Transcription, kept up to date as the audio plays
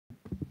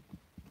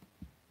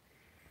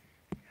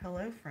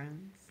Hello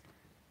friends,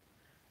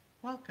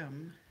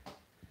 welcome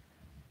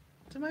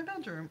to my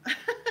bedroom.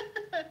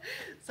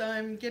 So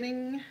I'm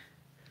getting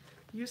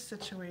you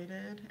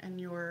situated and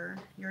your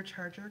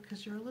charger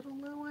because you're a little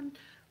low on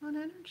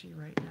energy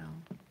right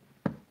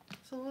now.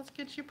 So let's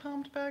get you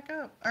pumped back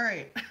up. All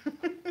right.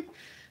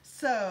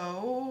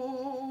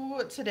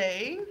 So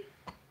today,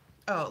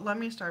 let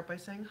me start by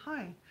saying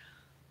hi.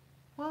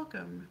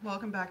 Welcome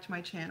back to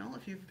my channel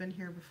if you've been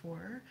here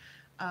before,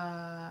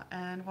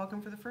 and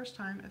welcome for the first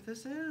time if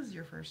this is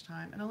your first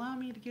time, and allow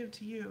me to give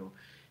to you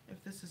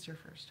if this is your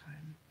first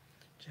time.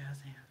 Jazz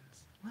hands.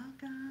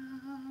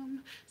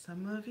 Welcome.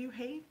 Some of you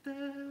hate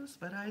this,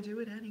 but I do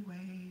it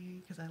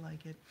anyway because I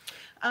like it.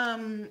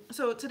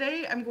 So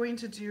today I'm going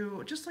to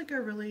do just like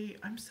a really,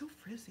 I'm so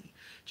frizzy,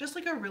 just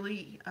like a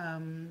really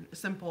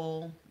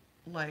simple,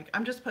 like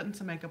I'm just putting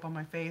some makeup on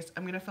my face.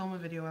 I'm going to film a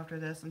video after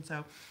this, and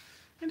so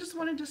I just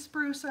wanted to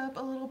spruce up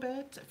a little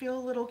bit, feel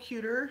a little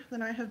cuter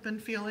than I have been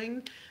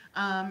feeling.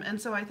 And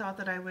so I thought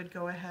that I would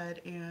go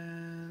ahead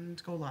and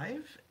go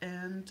live.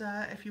 And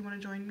if you want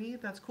to join me,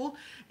 that's cool.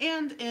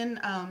 And in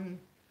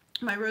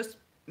my most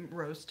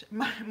recent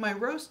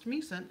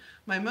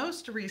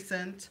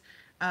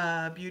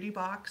beauty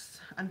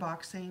box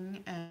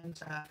unboxing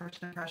and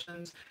first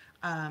impressions,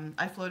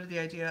 I floated the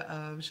idea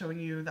of showing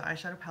you the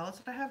eyeshadow palettes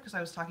that I have because I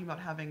was talking about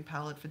having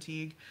palette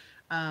fatigue.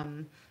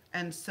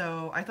 And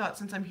so I thought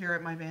since I'm here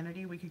at my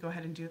vanity, we could go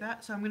ahead and do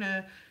that. So I'm going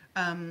to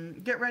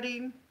get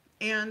ready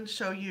and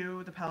show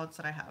you the palettes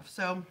that I have.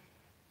 So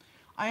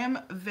I am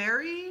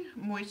very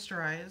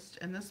moisturized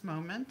in this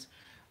moment.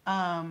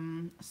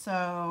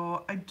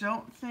 So I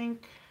don't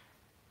think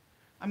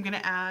I'm going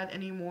to add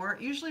any more.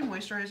 Usually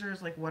moisturizer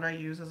is like what I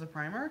use as a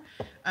primer.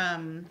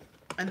 And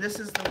this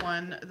is the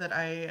one that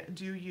I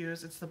do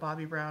use. It's the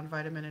Bobbi Brown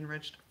Vitamin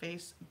Enriched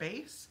Face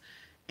Base.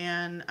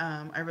 And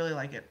I really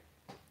like it.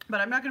 But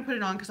I'm not going to put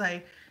it on because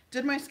I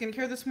did my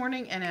skincare this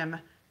morning and am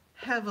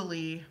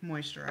heavily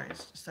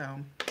moisturized. So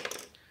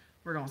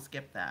we're going to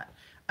skip that.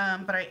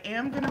 But I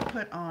am going to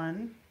put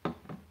on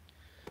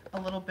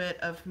a little bit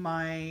of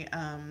my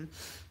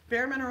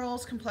Bare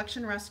Minerals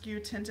Complexion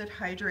Rescue Tinted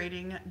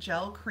Hydrating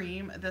Gel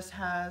Cream. This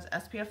has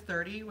SPF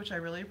 30, which I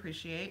really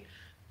appreciate.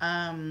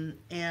 And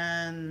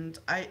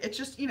it's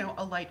just, you know,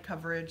 a light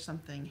coverage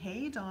something.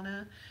 Hey,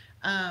 Donna.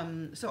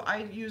 So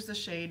I use the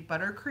shade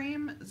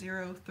Buttercream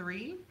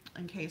 03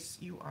 in case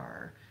you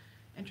are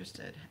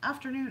interested.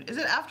 Afternoon. Is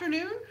it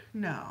afternoon?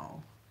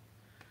 No.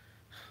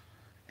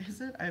 Is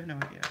it? I have no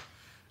idea.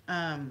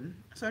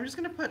 So I'm just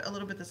going to put a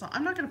little bit this on.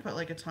 I'm not going to put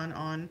like a ton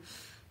on.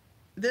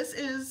 This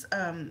is,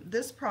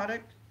 this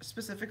product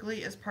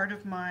specifically is part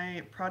of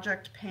my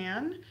Project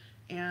Pan,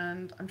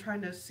 and I'm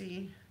trying to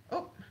see, oh,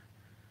 all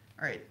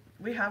right.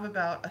 We have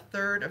about a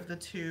third of the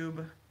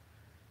tube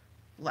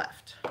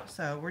left.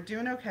 So we're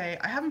doing okay.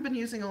 I haven't been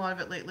using a lot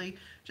of it lately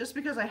just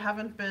because I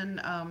haven't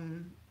been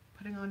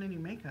putting on any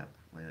makeup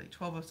lately.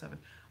 12:07,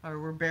 or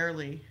we're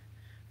barely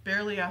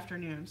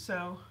afternoon.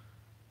 So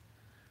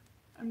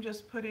I'm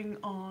just putting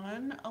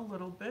on a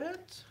little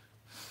bit.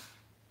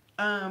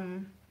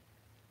 So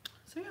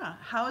yeah,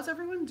 how is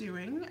everyone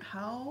doing?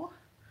 How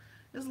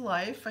is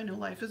life? I know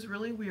life is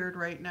really weird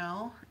right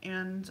now,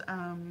 and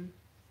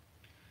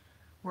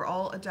we're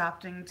all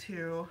adapting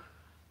to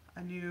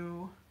a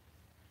new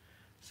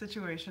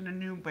situation, a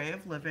new way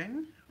of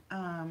living.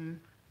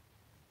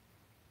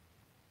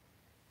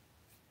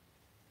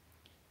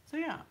 So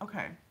yeah,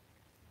 okay.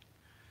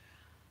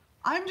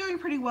 I'm doing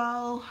pretty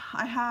well.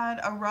 I had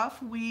a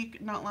rough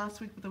week, not last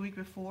week, but the week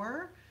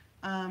before.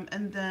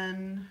 And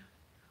then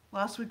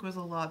last week was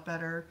a lot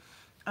better.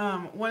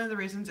 One of the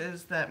reasons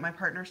is that my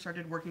partner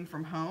started working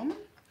from home.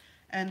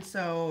 And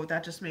so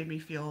that just made me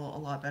feel a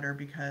lot better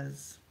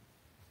because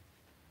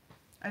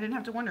I didn't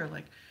have to wonder,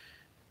 like,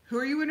 who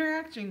are you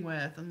interacting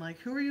with? And like,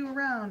 who are you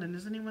around? And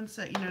does anyone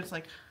say, you know, it's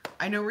like,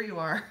 I know where you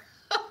are.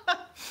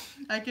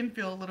 I can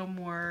feel a little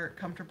more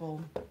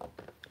comfortable.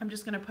 I'm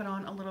just going to put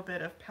on a little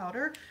bit of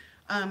powder.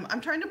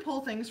 I'm trying to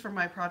pull things from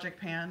my Project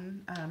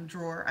Pan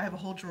drawer. I have a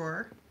whole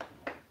drawer,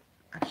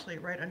 actually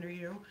right under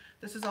you.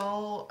 This is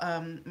all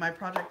my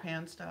Project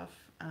Pan stuff.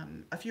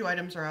 A few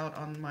items are out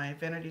on my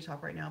vanity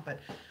top right now, but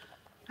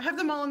I have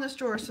them all in this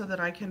drawer so that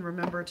I can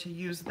remember to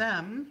use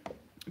them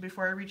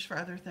before I reach for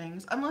other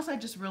things, unless I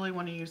just really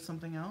want to use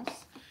something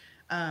else.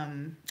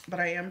 But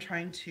I am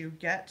trying to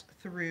get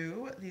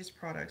through these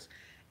products.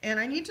 And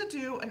I need to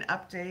do an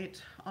update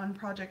on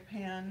Project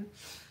Pan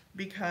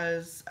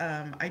because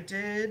I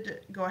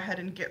did go ahead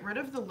and get rid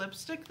of the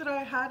lipstick that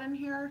I had in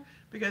here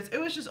because it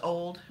was just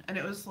old and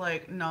it was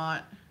like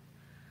not,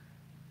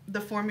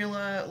 the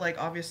formula like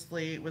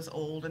obviously was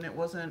old and it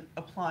wasn't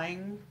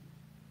applying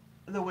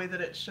the way that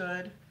it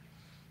should.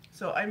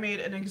 So I made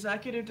an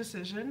executive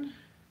decision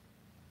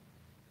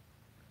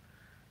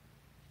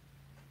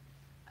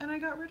and I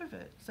got rid of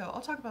it. So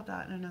I'll talk about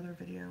that in another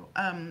video.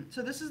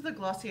 So this is the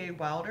Glossier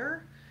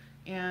Wilder,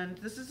 and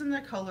this is in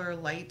the color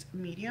light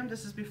medium.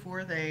 This is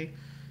before they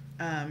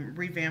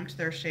revamped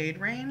their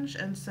shade range,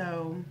 and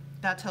so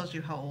that tells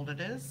you how old it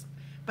is.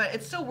 But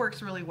it still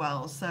works really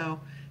well. So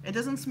it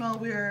doesn't smell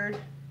weird.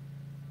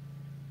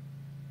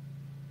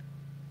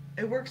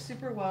 It works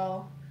super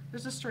well.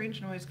 There's a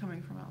strange noise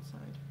coming from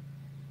outside.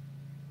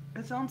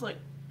 It sounds like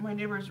my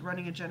neighbor's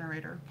running a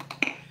generator.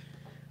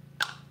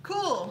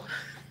 Cool.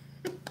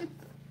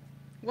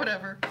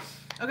 Whatever.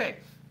 Okay.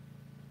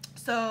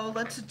 So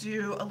let's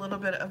do a little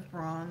bit of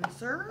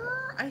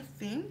bronzer. I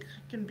think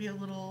can be a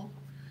little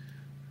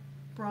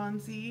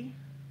bronzy.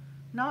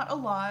 Not a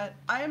lot.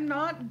 I am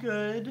not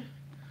good.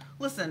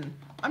 Listen,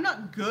 I'm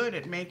not good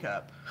at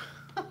makeup.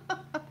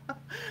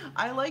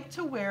 I like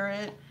to wear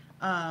it,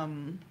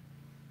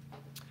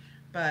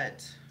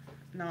 but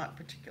not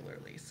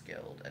particularly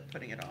skilled at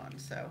putting it on.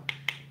 So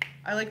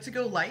I like to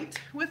go light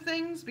with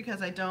things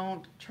because I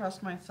don't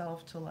trust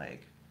myself to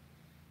like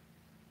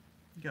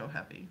go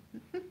heavy.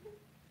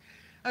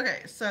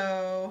 Okay,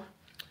 so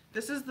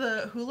this is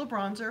the Hoola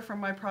bronzer from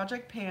my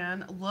Project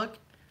Pan. Look,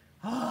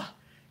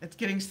 it's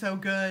getting so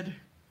good.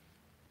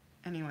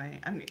 Anyway,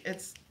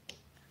 it's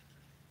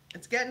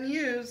getting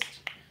used.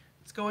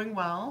 It's going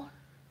well.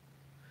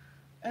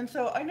 And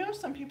so I know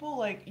some people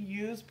like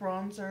use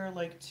bronzer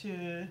like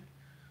to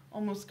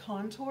almost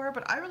contour,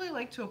 but I really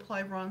like to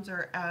apply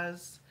bronzer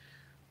as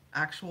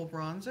actual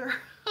bronzer.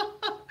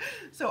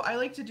 So I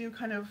like to do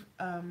kind of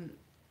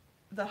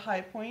the high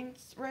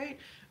points, right?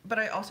 But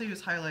I also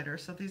use highlighter,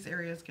 so these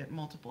areas get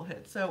multiple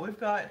hits. So we've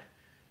got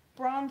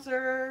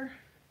bronzer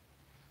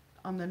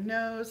on the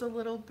nose a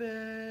little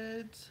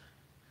bit,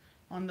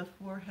 on the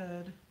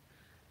forehead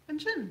and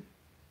chin.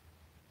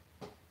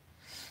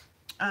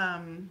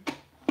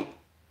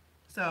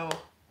 So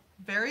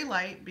very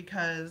light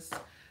because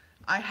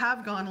I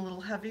have gone a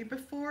little heavy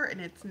before and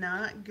it's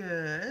not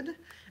good.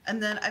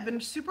 And then I've been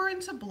super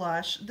into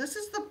blush. This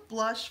is the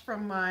blush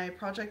from my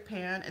Project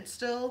Pan. It's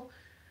still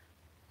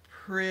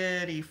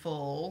pretty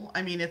full.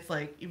 I mean, it's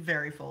like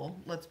very full,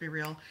 let's be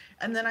real.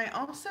 And then I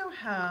also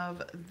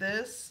have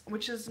this,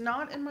 which is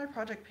not in my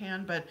Project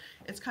Pan, but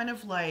it's kind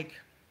of like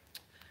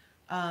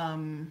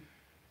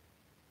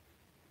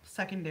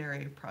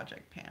secondary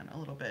Project Pan a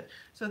little bit.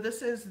 So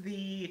this is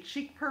the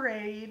Cheek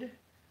Parade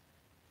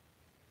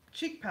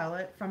cheek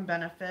palette from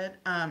Benefit,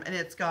 and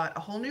it's got a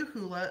whole new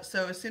Hoola.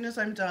 So as soon as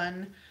I'm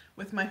done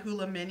with my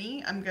Hoola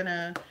Mini, I'm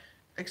gonna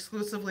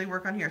exclusively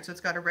work on here. So it's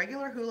got a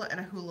regular Hoola and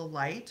a Hoola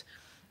Light.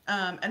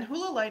 And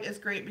Hoola Light is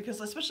great because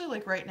especially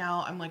like right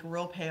now I'm like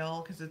real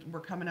pale because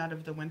we're coming out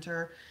of the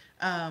winter.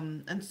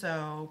 And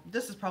so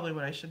this is probably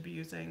what I should be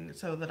using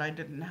so that I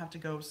didn't have to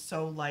go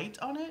so light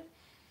on it.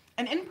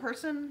 And in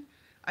person,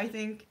 I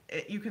think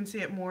you can see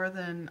it more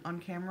than on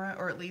camera,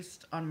 or at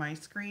least on my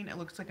screen. It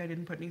looks like I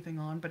didn't put anything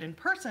on, but in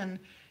person,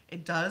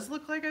 it does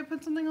look like I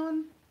put something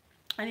on.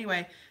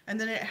 Anyway, and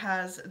then it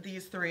has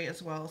these three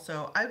as well.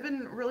 So I've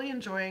been really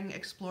enjoying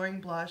exploring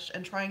blush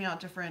and trying out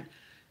different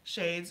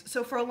shades.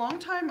 So for a long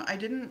time, I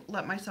didn't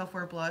let myself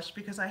wear blush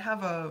because I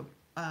have a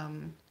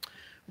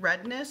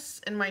redness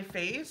in my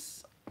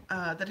face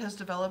that has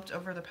developed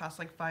over the past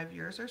like 5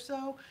 years or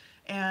so.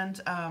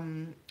 And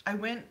I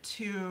went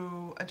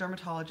to a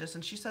dermatologist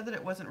and she said that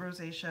it wasn't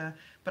rosacea,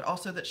 but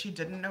also that she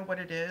didn't know what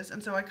it is.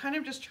 And so I kind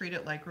of just treat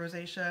it like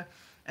rosacea,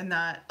 and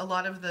that a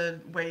lot of the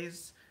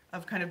ways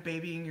of kind of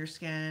babying your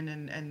skin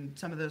and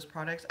some of those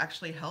products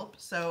actually help.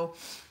 So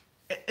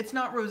it's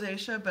not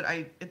rosacea, but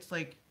it's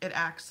like it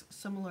acts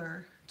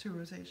similar to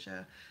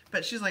rosacea.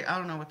 But she's like, I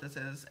don't know what this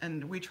is.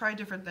 And we tried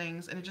different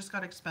things and it just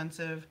got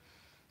expensive.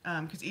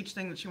 Because each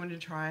thing that she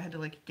wanted to try, I had to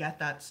like get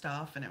that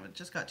stuff, and it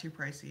just got too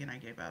pricey, and I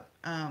gave up.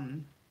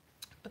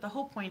 But the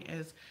whole point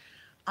is,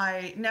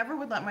 I never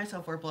would let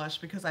myself wear blush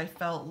because I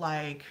felt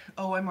like,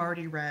 oh, I'm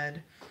already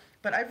red.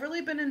 But I've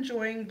really been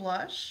enjoying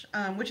blush,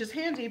 which is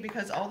handy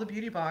because all the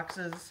beauty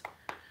boxes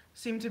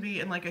seem to be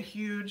in like a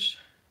huge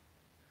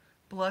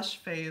blush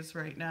phase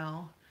right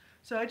now.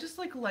 So I just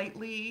like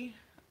lightly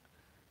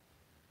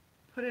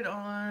put it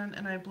on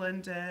and I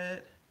blend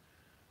it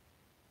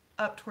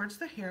up towards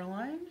the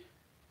hairline.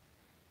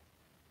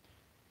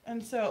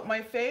 And so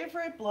my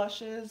favorite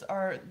blushes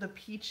are the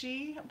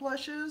peachy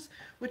blushes,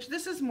 which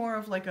this is more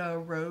of like a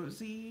rose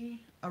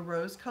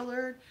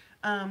colored,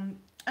 and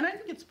I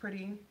think it's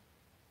pretty.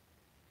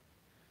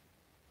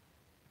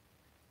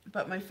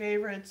 But my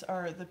favorites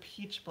are the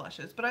peach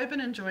blushes. But I've been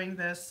enjoying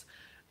this,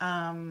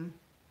 and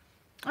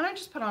I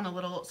just put on a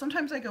little.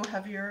 Sometimes I go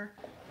heavier,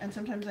 and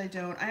sometimes I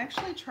don't. I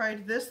actually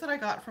tried this that I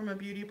got from a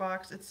beauty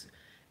box. It's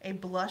a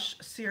blush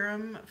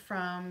serum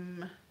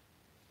from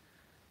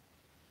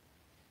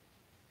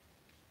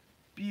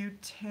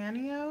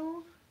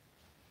Butanio,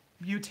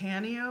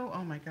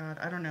 oh my god,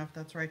 I don't know if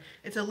that's right.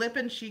 It's a lip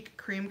and cheek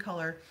cream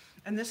color,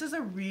 and this is a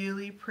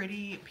really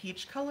pretty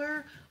peach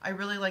color. I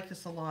really like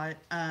this a lot.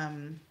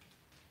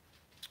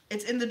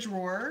 It's in the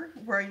drawer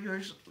where I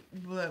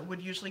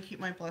would usually keep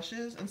my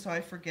blushes, and so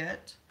I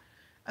forget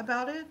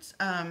about it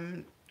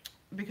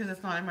because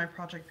it's not in my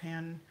Project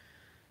Pan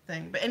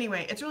thing. But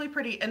anyway, it's really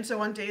pretty, and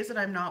so on days that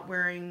I'm not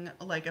wearing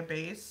like a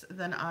base,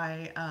 then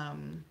I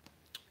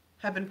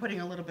have been putting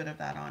a little bit of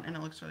that on, and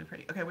it looks really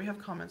pretty. Okay, we have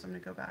comments. I'm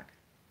gonna go back.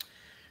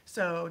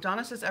 So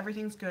Donna says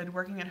everything's good,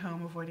 working at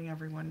home, avoiding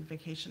everyone,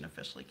 vacation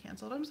officially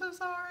canceled. I'm so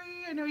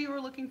sorry. I know you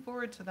were looking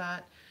forward to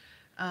that.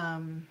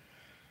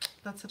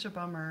 That's such a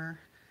bummer.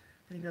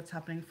 I think that's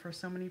happening for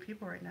so many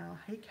people right now.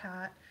 Hey,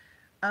 Kat.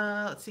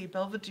 Let's see,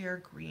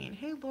 Belvedere Green.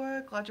 Hey,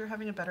 Laura, glad you're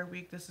having a better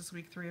week. This is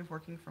week 3 of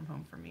working from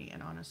home for me,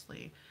 and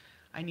honestly,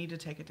 I need to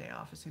take a day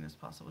off as soon as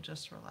possible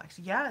just to relax.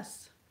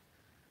 Yes.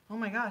 Oh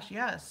my gosh,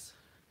 yes.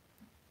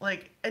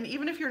 Like, and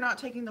even if you're not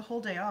taking the whole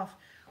day off,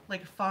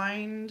 like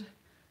find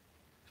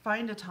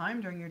a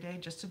time during your day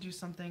just to do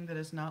something that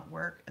is not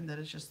work and that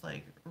is just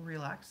like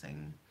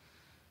relaxing.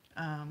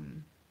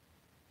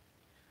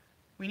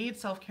 We need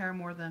self-care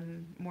more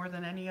than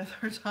any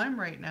other time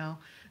right now.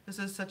 This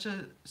is such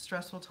a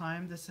stressful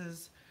time. This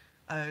is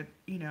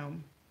you know,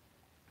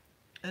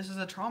 this is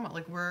a trauma.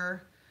 Like,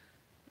 we're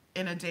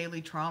in a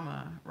daily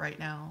trauma right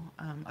now,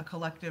 a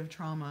collective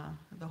trauma,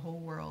 the whole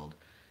world,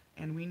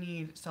 and we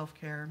need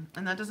self-care.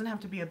 And that doesn't have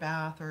to be a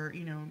bath or,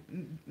 you know,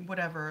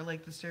 whatever,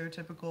 like the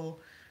stereotypical,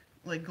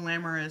 like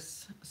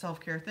glamorous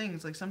self-care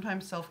things. Like,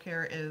 sometimes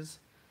self-care is,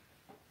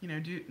 you know,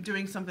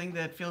 doing something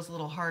that feels a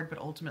little hard, but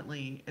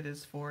ultimately it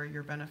is for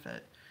your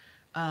benefit.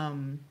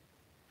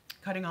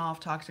 Cutting off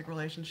toxic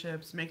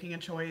relationships, making a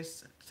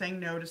choice, saying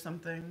no to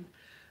something.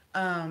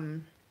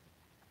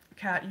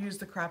 Kat, use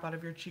the crap out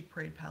of your Cheek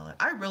Parade palette.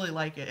 I really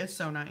like it. It's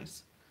so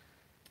nice.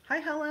 Hi,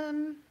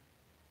 Helen.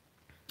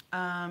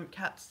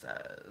 Kat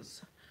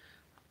says,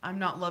 I'm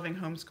not loving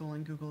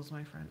homeschooling. Google is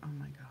my friend. Oh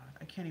my God.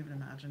 I can't even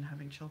imagine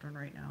having children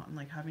right now and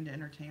like having to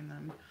entertain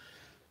them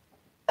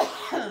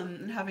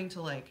and having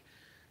to like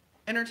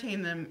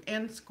entertain them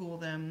and school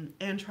them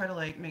and try to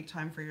like make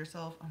time for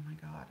yourself. Oh my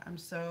God. I'm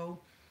so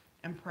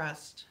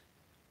impressed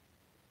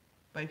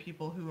by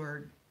people who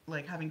are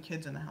like having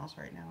kids in the house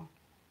right now.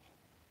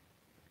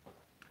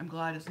 I'm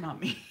glad it's not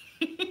me.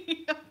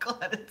 I'm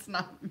glad it's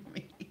not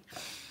me.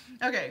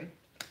 Okay,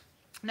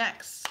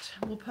 next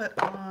we'll put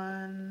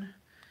on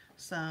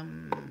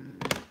some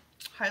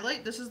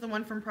highlight. This is the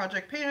one from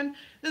Project Pan.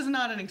 This is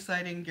not an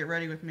exciting get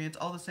ready with me. It's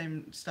all the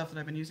same stuff that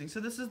I've been using. So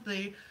this is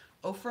the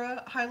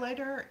Ofra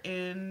highlighter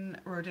in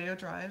Rodeo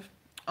Drive.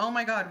 Oh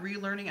my God,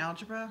 relearning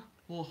algebra.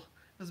 Ugh,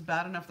 it was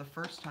bad enough the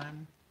first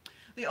time.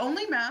 The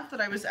only math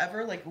that I was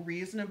ever like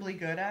reasonably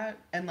good at,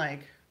 and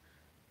like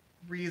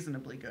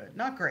reasonably good,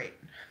 not great,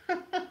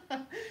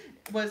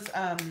 was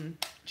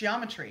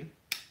geometry.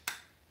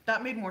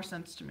 That made more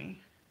sense to me.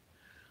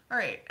 All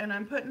right, and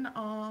I'm putting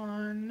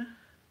on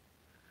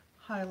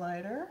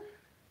highlighter.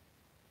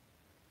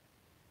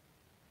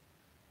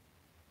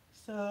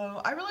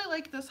 So I really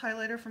like this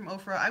highlighter from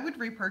Ofra. I would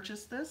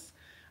repurchase this.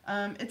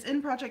 It's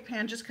in Project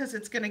Pan just because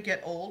it's gonna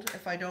get old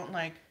if I don't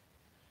like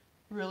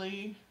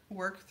really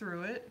work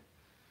through it.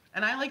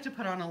 And I like to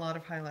put on a lot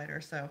of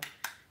highlighter, so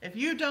if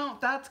you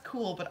don't, that's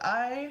cool, but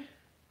I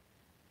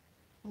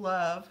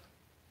love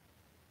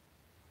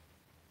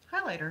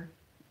highlighter.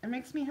 It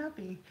makes me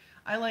happy.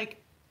 I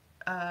like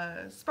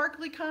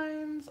sparkly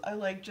kinds. I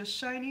like just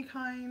shiny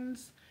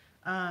kinds.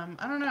 I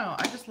don't know.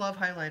 I just love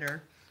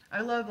highlighter. I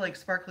love like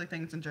sparkly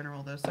things in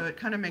general though, so it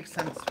kind of makes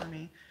sense for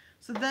me.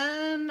 So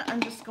then I'm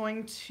just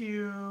going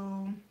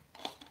to,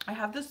 I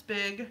have this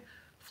big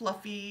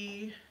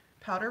fluffy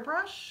powder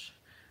brush,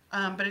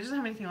 but it doesn't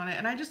have anything on it.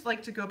 And I just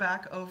like to go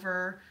back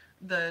over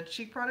the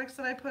cheek products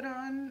that I put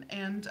on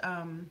and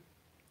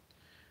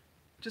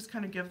just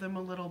kind of give them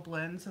a little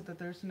blend so that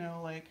there's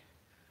no like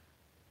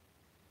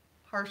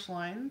harsh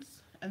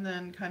lines, and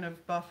then kind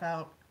of buff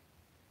out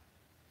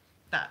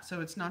that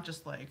so it's not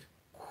just like,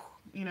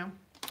 you know.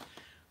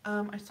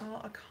 I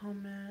saw a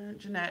comment,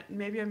 Jeanette,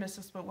 maybe I missed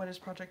this, but what is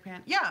Project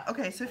Pan? Yeah,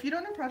 okay, so if you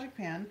don't know Project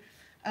Pan,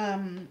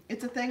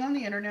 it's a thing on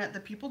the internet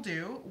that people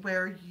do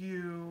where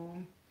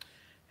you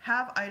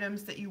have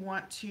items that you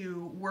want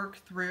to work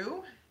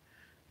through,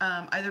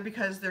 either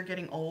because they're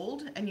getting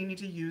old and you need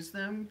to use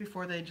them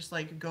before they just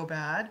like go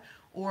bad,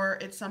 or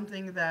it's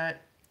something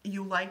that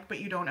you like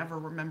but you don't ever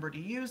remember to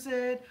use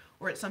it,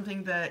 or it's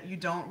something that you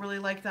don't really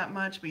like that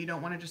much but you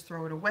don't want to just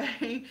throw it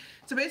away.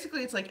 So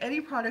basically it's like any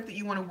product that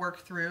you want to work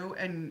through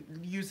and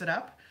use it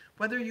up,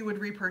 whether you would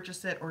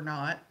repurchase it or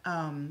not.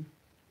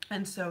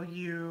 And so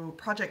you,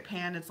 Project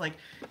Pan, it's like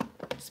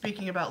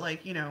speaking about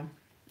like, you know,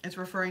 it's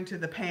referring to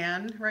the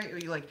pan, right?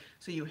 You like,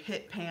 so you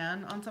hit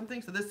pan on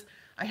something. So this,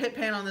 I hit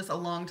pan on this a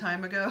long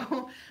time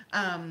ago.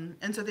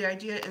 And so the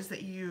idea is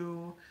that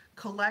you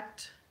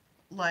collect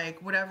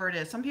like whatever it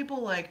is. Some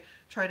people like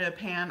try to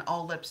pan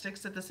all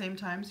lipsticks at the same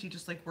time, so you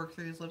just like work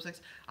through these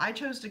lipsticks. I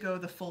chose to go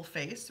the full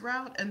face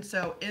route, and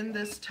so in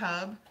this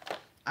tub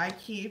I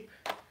keep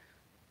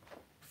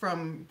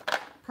from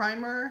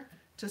primer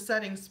to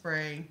setting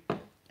spray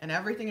and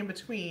everything in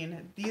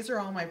between. These are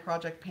all my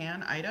Project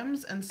Pan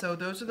items, and so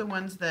those are the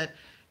ones that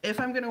if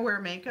I'm gonna wear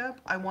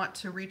makeup, I want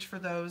to reach for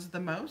those the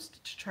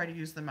most to try to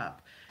use them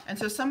up. And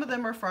so some of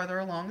them are farther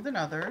along than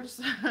others.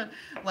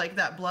 Like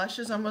that blush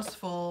is almost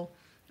full,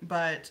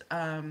 but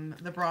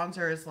the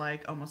bronzer is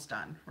like almost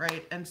done,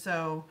 right? And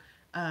so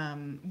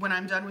when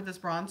I'm done with this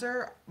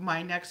bronzer,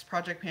 my next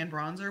Project Pan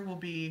bronzer will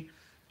be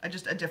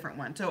just a different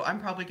one. So I'm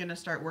probably gonna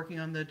start working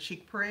on the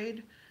Cheek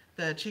Parade,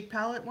 the cheek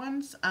palette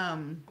ones.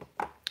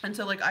 And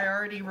so like I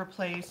already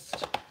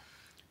replaced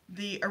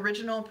The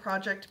original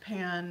Project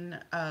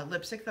Pan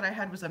lipstick that I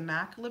had was a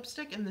MAC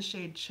lipstick in the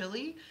shade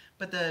Chili,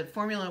 but the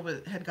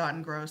formula had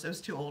gotten gross. It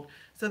was too old.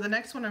 So the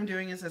next one I'm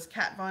doing is this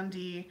Kat Von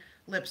D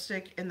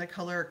lipstick in the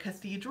color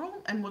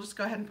Cathedral, and we'll just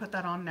go ahead and put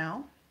that on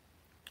now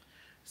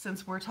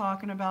since we're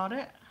talking about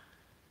it.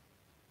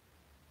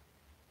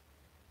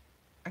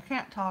 I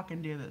can't talk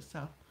and do this,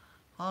 so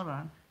hold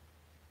on.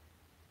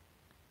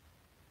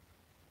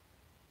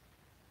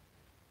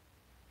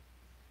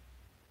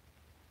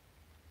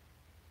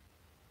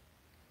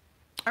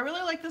 I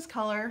really like this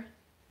color.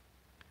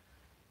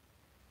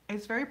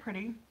 It's very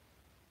pretty.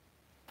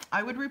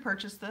 I would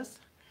repurchase this.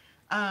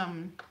 But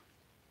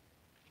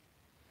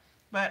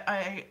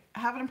I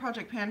have it in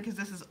Project Pan because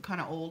this is kind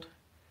of old.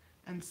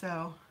 And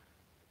so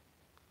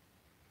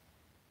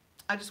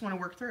I just want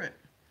to work through it.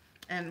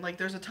 And like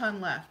there's a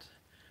ton left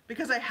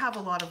because I have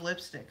a lot of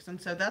lipsticks.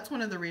 And so that's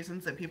one of the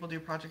reasons that people do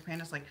Project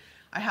Pan is like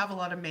I have a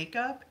lot of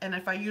makeup, and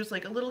if I use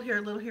like a little here,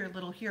 a little here, a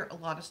little here, a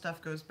lot of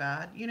stuff goes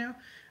bad, you know?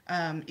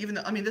 Even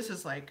though, I mean, this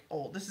is like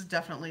old. This is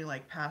definitely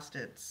like past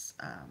its,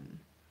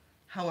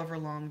 however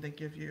long they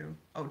give you.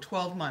 Oh,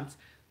 12 months.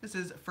 This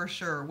is for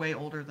sure way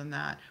older than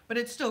that, but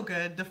it's still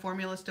good. The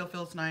formula still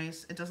feels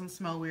nice. It doesn't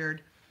smell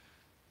weird.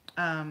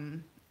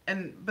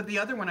 But the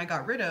other one I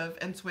got rid of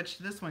and switched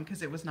to this one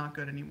because it was not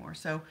good anymore.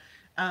 So,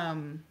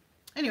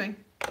 anyway,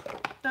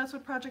 that's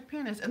what Project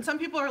Pan is. And some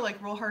people are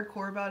like real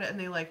hardcore about it and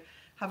they like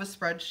have a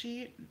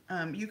spreadsheet.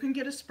 You can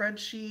get a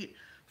spreadsheet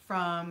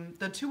from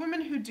the two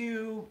women who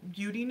do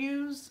beauty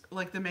news,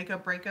 like the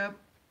makeup breakup.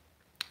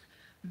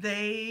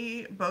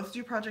 They both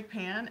do Project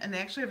Pan, and they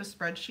actually have a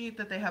spreadsheet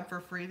that they have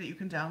for free that you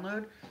can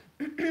download.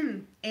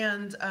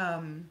 And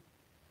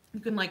you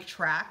can like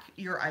track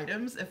your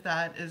items if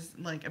that is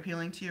like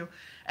appealing to you.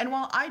 And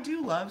while I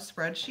do love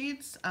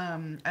spreadsheets,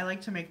 I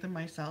like to make them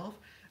myself.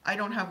 I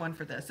don't have one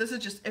for this. This is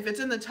just, if it's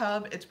in the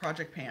tub, it's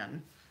Project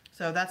Pan.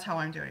 So that's how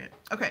I'm doing it.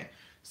 Okay,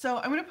 so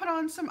I'm gonna put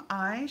on some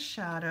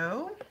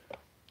eyeshadow,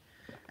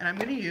 and I'm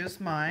gonna use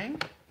my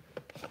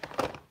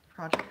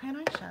Project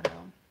Pan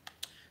eyeshadow.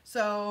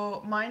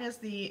 So mine is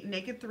the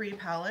Naked 3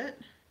 palette,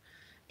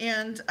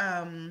 and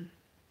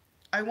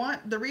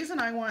the reason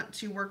I want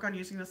to work on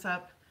using this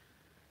up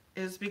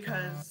is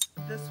because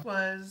this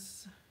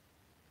was,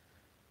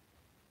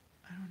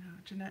 I don't know,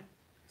 Jeanette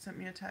sent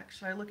me a text.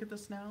 Should I look at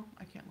this now?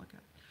 I can't look at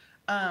it.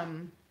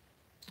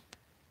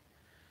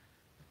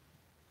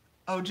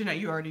 Oh, Jeanette,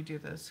 you already do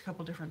this. A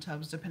couple different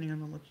tubs depending on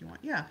the look you want.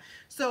 Yeah.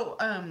 So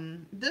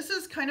this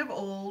is kind of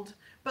old,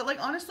 but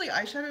like honestly,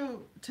 eyeshadow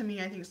to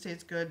me I think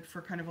stays good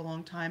for kind of a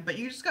long time. But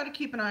you just got to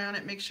keep an eye on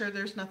it. Make sure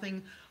there's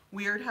nothing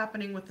weird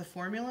happening with the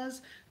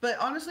formulas. But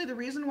honestly, the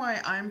reason why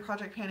I'm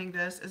Project Panning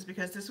this is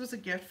because this was a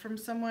gift from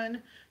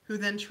someone who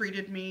then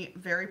treated me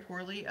very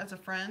poorly as a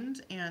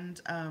friend, and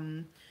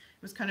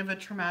it was kind of a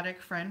traumatic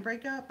friend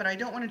breakup, but I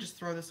don't want to just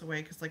throw this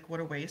away because like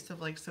what a waste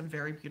of like some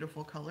very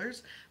beautiful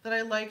colors that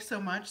I like so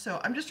much. So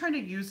I'm just trying to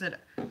use it.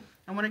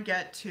 I want to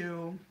get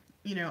to,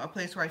 you know, a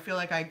place where I feel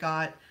like I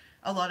got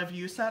a lot of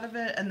use out of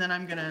it, and then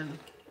I'm going to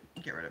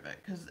get rid of it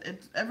because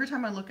every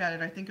time I look at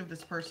it, I think of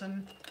this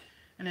person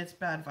and it's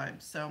bad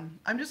vibes. So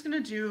I'm just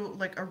going to do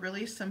like a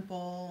really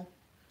simple,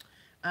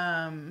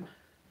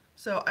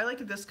 so I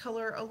like this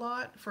color a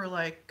lot for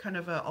like kind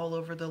of a all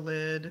over the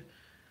lid,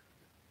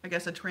 I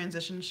guess a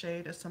transition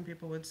shade, as some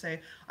people would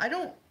say. I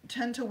don't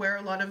tend to wear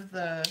a lot of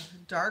the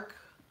dark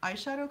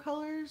eyeshadow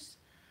colors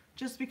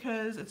just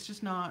because it's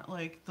just not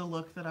like the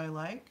look that I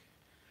like,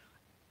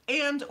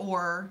 and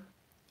or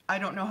I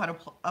don't know how to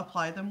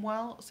apply them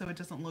well, so it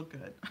doesn't look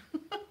good.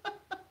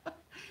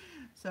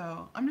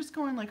 So I'm just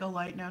going like a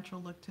light natural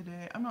look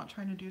today. I'm not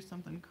trying to do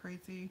something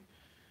crazy.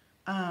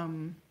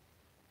 I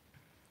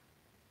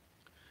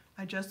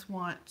just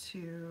want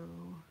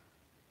to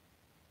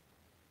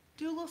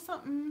do a little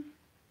something.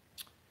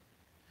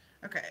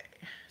 Okay,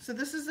 so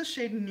this is the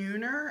shade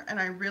Nooner, and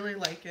I really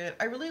like it.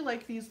 I really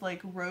like these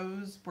like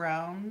rose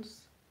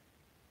browns.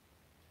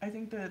 I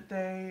think that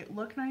they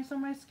look nice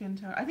on my skin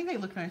tone. I think they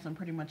look nice on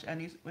pretty much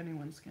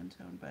anyone's skin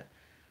tone, but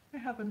I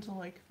happen to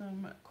like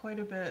them quite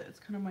a bit. It's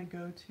kind of my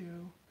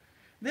go-to.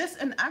 This,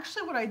 and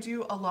actually what I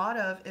do a lot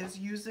of is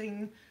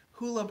using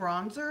Hoola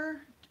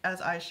bronzer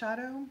as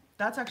eyeshadow.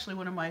 That's actually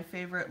one of my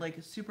favorite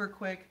like super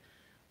quick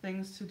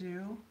things to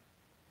do.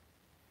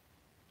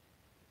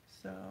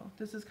 So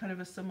this is kind of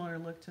a similar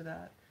look to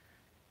that.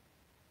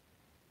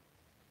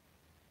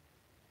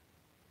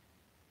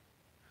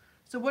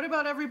 So what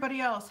about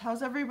everybody else?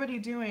 How's everybody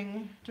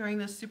doing during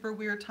this super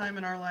weird time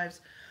in our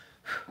lives?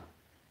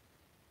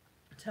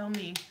 Tell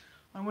me.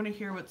 I want to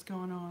hear what's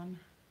going on.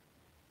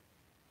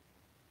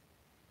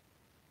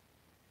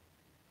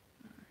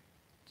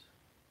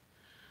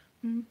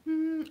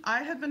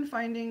 I have been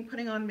finding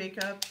putting on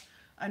makeup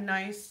a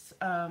nice,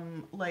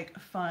 like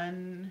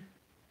fun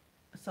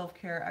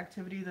self-care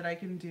activity that I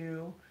can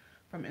do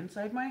from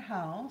inside my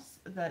house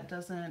that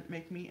doesn't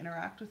make me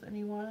interact with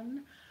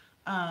anyone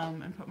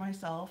and put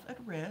myself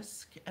at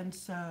risk. And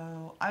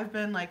so I've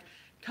been like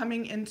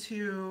coming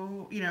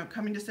to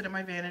sit at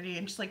my vanity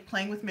and just like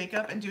playing with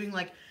makeup and doing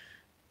like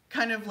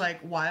kind of like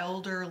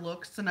wilder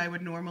looks than I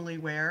would normally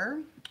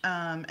wear.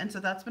 And so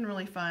that's been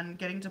really fun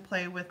getting to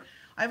play with.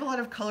 I have a lot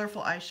of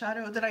colorful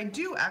eyeshadow that I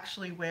do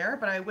actually wear,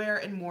 but I wear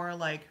in more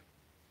like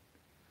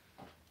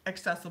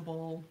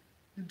accessible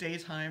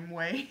daytime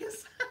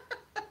ways.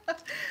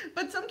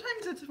 But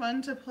sometimes it's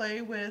fun to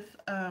play with,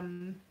 what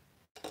am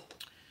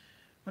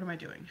I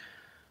doing?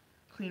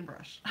 Clean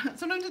brush.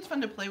 Sometimes it's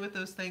fun to play with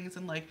those things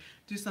and like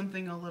do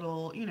something a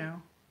little, you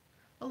know,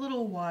 a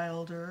little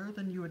wilder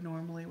than you would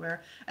normally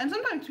wear. And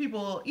sometimes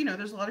people, you know,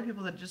 there's a lot of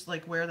people that just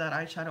like wear that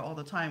eyeshadow all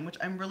the time, which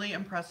I'm really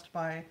impressed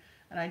by.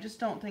 And I just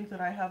don't think that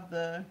I have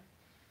the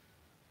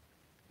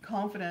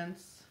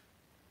confidence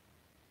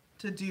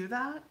to do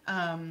that.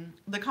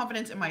 The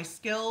confidence in my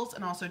skills,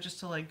 and also just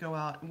to like go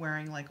out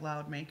wearing like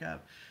loud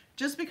makeup.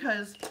 Just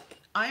because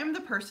I am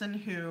the person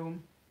who,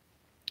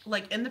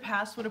 like in the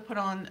past, would have put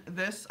on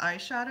this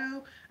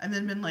eyeshadow and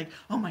then been like,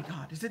 oh my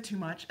god, is it too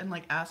much? And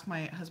like ask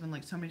my husband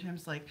like so many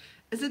times, like,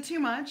 is it too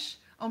much?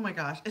 Oh my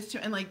gosh, it's too,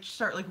 and like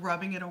start like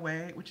rubbing it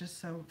away, which is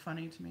so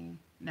funny to me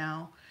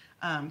now,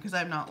 because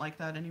I'm not like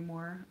that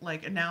anymore.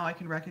 Like now I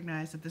can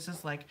recognize that this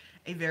is like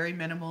a very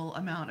minimal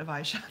amount of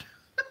eyeshadow.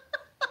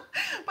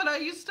 But I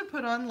used to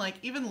put on like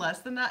even less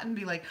than that and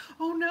be like,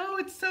 oh no,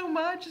 it's so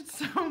much, it's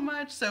so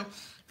much. So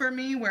for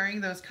me,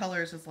 wearing those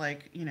colors is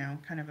like, you know,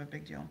 kind of a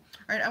big deal. All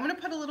right, I'm gonna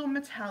put a little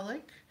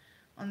metallic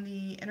on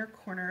the inner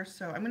corner.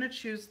 So I'm gonna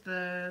choose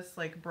this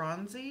like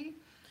bronzy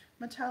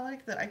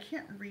metallic that I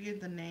can't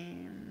read the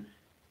name.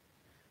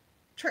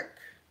 Trick.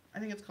 I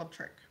think it's called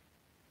Trick.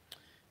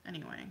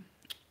 Anyway,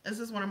 this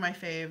is one of my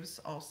faves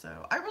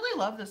also. I really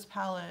love this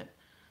palette.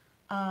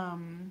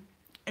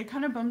 It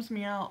kind of bums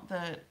me out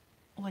that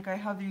like I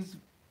have these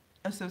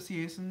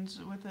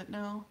associations with it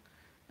now,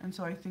 and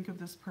so I think of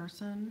this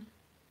person.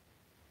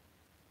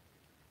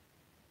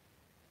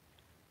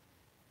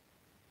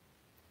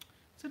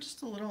 So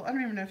just a little, I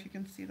don't even know if you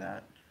can see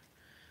that,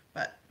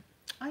 but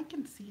I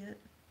can see it.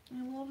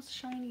 I love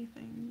shiny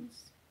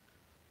things.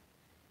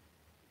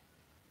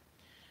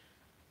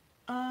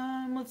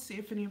 Let's see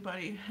if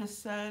anybody has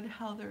said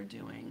how they're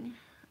doing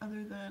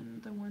other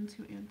than the ones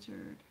who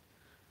answered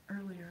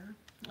earlier.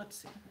 Let's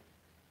see.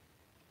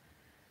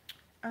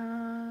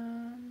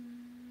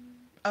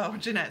 Oh,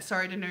 Jeanette,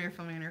 sorry to know you're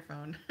filming on your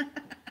phone.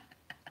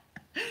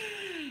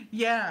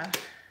 Yeah,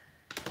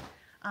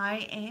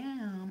 I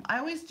am. I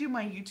always do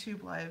my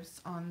YouTube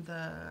lives on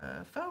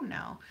the phone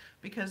now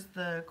because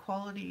the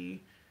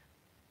quality,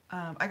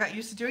 I got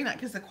used to doing that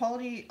because the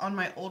quality on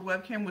my old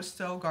webcam was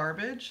so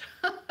garbage.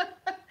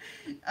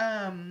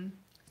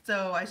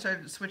 So I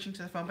started switching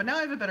to the phone, but now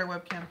I have a better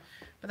webcam,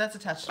 but that's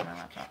attached to my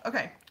laptop.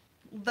 Okay,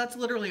 that's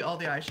literally all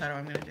the eyeshadow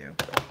I'm gonna do.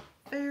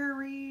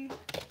 Very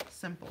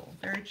simple,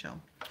 very chill.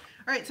 All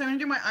right, so I'm gonna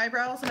do my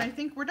eyebrows and I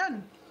think we're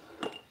done.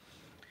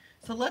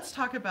 So let's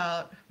talk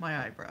about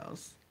my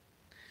eyebrows.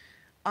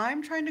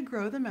 I'm trying to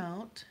grow them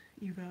out.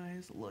 You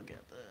guys, look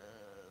at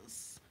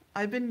this.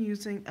 I've been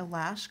using a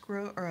lash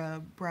growth or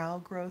a brow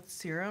growth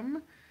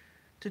serum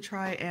to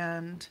try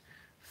and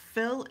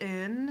fill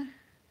in.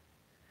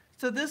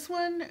 So this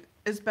one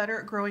is better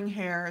at growing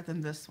hair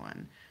than this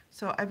one.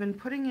 So I've been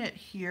putting it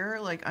here,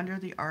 like under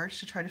the arch,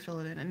 to try to fill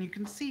it in. And you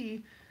can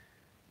see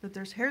that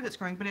there's hair that's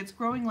growing, but it's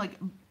growing like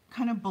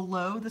kind of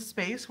below the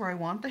space where I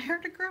want the hair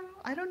to grow.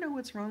 I don't know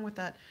what's wrong with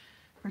that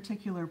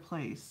particular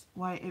place,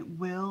 why it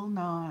will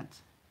not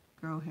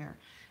grow hair.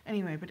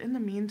 Anyway, but in the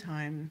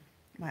meantime,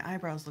 my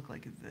eyebrows look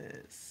like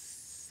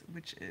this,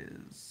 which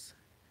is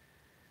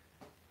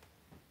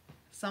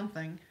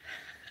something.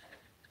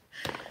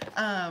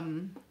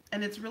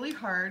 And it's really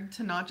hard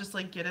to not just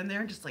like get in there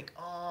and just like,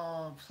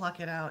 oh, pluck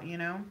it out, you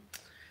know?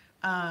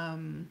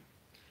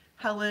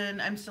 Helen,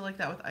 I'm still like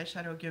that with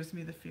eyeshadow, gives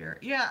me the fear.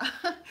 Yeah,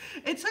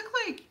 it took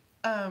like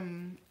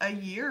a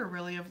year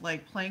really of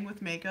like playing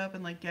with makeup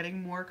and like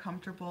getting more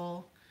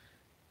comfortable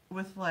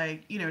with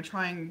like, you know,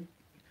 trying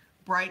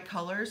bright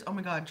colors. Oh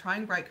my God,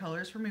 trying bright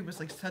colors for me was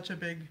like such a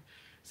big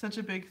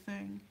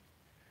thing.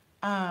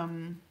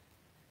 And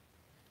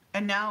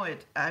now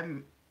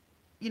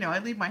you know, I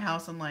leave my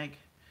house in like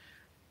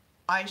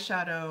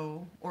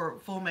eyeshadow or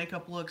full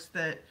makeup looks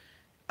that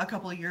a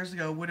couple of years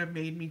ago would have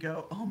made me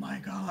go, oh my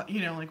God,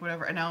 you know, like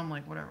whatever. And now I'm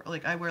like, whatever.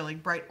 Like I wear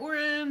like bright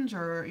orange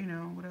or, you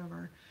know,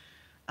 whatever.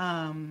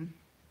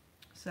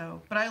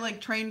 But I like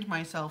trained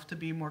myself to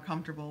be more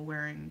comfortable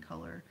wearing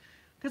color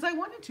because I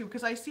wanted to,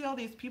 because I see all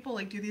these people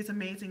like do these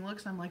amazing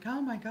looks. I'm like,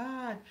 oh my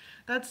God,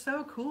 that's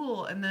so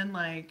cool. And then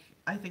like,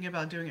 I think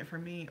about doing it for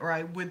me, or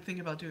I would think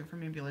about doing it for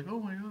me and be like, oh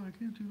my God, I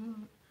can't do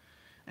that.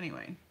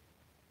 Anyway,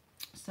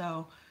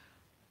 so,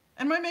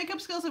 and my makeup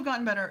skills have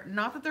gotten better.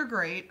 Not that they're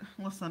great.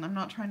 Listen, I'm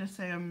not trying to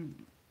say I'm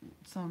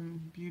some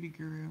beauty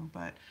guru,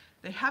 but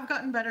they have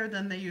gotten better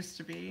than they used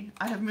to be.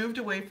 I have moved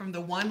away from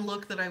the one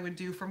look that I would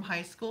do from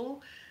high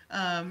school.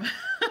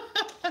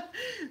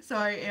 So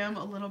I am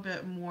a little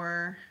bit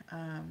more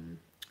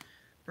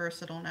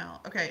versatile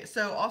now. Okay,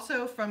 so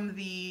also from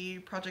the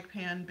Project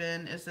Pan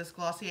bin is this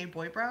Glossier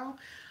Boy Brow.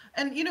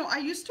 And you know, I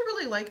used to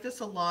really like this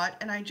a lot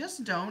and I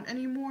just don't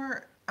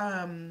anymore.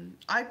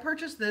 I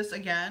purchased this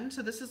again.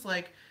 So this is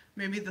like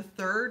maybe the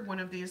third one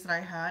of these that I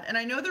had. And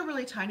I know they're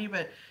really tiny,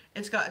 but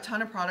it's got a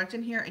ton of product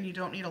in here and you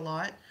don't need a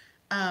lot.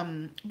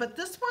 But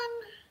this one,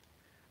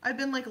 I've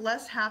been like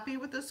less happy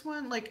with this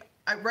one. Like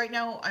right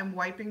now I'm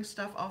wiping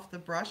stuff off the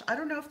brush. I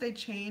don't know if they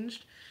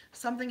changed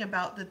something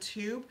about the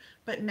tube,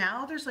 but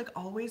now there's like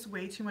always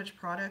way too much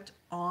product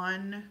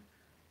on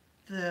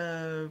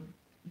the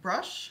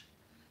brush.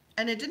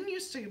 And it didn't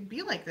used to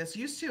be like this.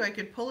 Used to, I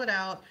could pull it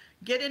out,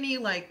 get any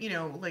like, you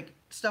know, like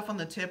stuff on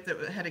the tip that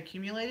had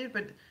accumulated,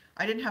 but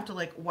I didn't have to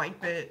like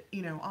wipe it,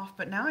 you know, off.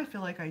 But now I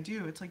feel like I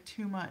do. It's like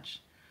too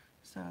much.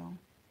 So,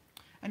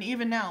 and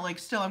even now, like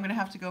still, I'm going to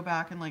have to go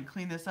back and like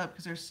clean this up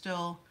because there's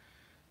still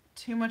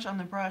too much on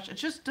the brush. It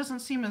just doesn't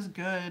seem as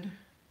good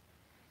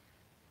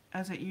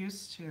as it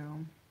used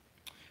to,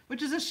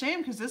 which is a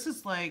shame because this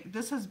is like,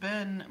 this has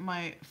been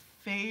my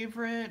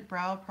favorite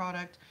brow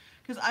product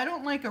because I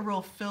don't like a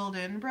real filled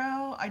in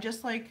brow. I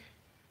just like,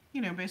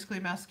 you know, basically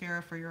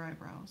mascara for your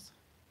eyebrows.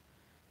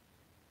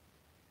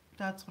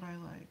 That's what I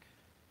like.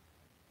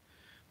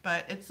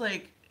 But it's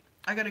like,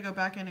 I got to go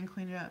back in and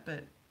clean it up,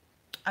 but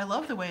I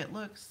love the way it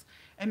looks.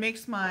 It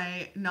makes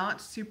my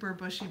not super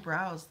bushy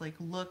brows like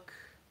look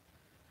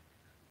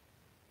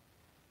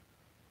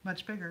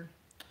much bigger.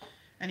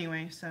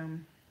 Anyway, so,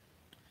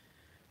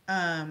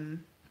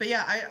 but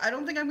yeah, I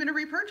don't think I'm going to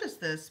repurchase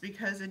this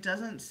because it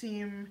doesn't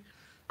seem,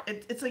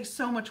 it's like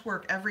so much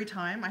work every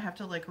time. I have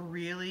to like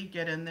really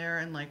get in there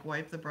and like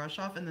wipe the brush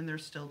off, and then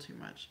there's still too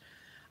much.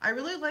 I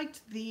really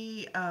liked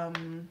the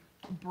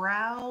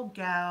Brow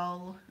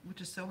Gal,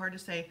 which is so hard to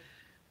say,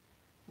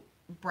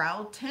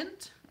 brow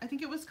tint, I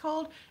think it was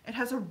called. It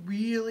has a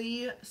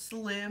really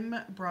slim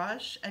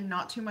brush and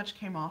not too much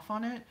came off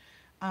on it.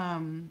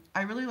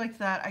 I really liked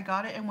that. I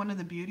got it in one of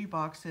the beauty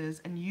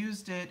boxes and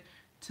used it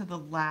to the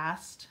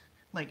last,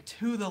 like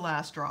to the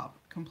last drop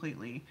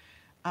completely.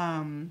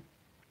 And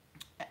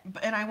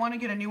I want to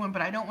get a new one,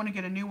 but I don't want to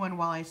get a new one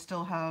while I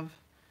still have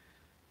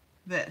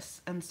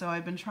this. And so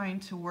I've been trying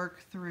to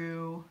work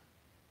through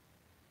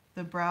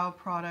the brow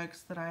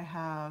products that I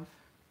have.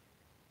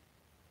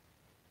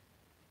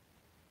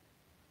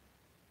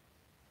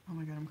 Oh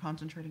my God, I'm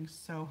concentrating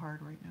so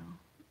hard right now.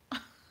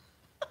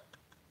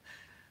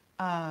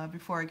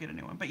 Before I get a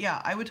new one. But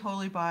yeah, I would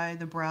totally buy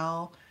the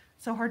brow,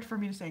 so hard for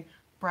me to say,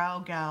 Brow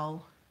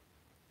Gal,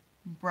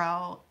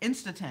 Brow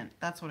Instant,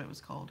 that's what it was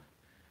called.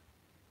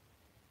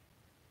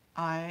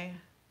 I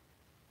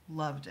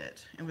loved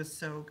it. It was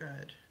so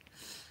good.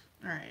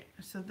 All right,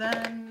 so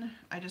then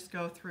I just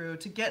go through,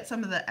 to get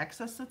some of the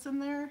excess that's in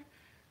there,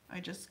 I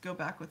just go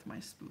back with my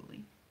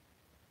spoolie.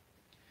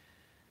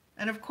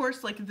 And of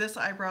course, like this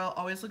eyebrow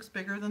always looks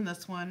bigger than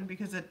this one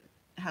because it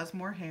has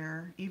more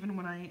hair, even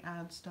when I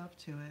add stuff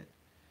to it.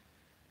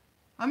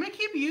 I'm going to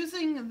keep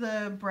using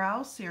the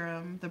brow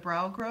serum, the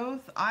brow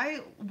growth.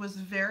 I was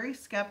very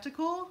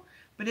skeptical,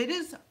 but it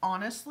is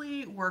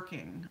honestly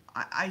working.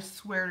 I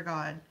swear to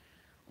God.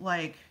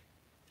 Like,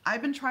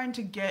 I've been trying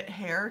to get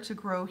hair to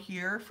grow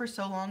here for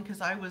so long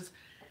because I was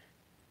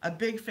a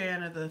big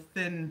fan of the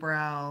thin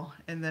brow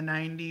in the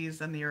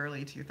 90s and the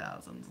early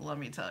 2000s, let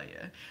me tell you.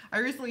 I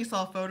recently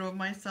saw a photo of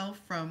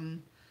myself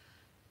from,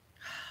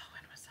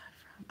 when was that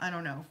from? I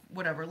don't know,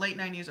 whatever, late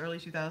 90s, early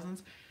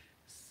 2000s.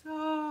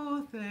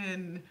 So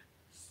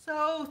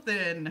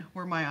thin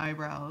were my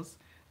eyebrows.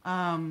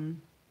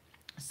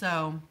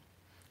 So,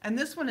 and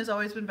this one has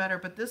always been better,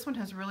 but this one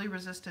has really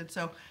resisted.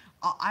 So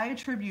I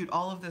attribute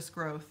all of this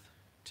growth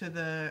to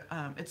the,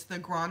 it's the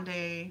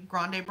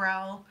Grande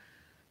Brow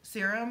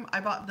serum.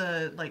 I bought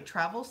the like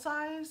travel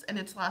size and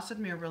it's lasted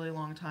me a really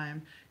long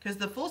time because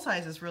the full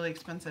size is really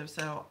expensive.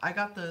 So I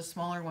got the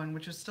smaller one,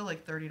 which was still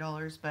like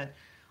 $30, but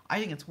I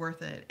think it's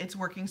worth it. It's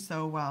working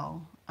so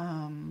well.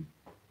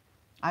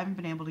 I haven't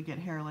been able to get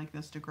hair like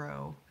this to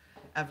grow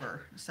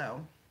ever.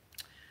 So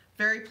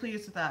very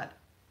pleased with that.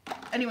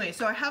 Anyway,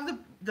 so I have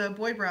the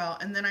boy brow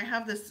and then I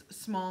have this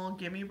small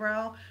gimme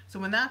brow. So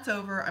when that's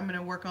over, I'm going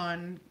to work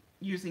on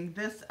using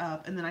this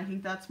up, and then I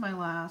think that's my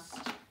last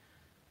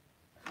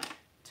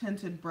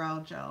tinted brow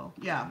gel.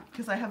 Yeah,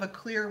 because I have a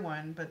clear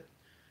one, but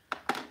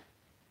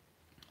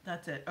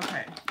that's it.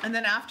 Okay, and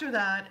then after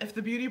that, if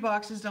the beauty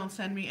boxes don't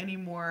send me any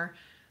more,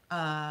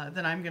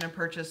 then I'm going to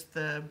purchase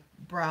the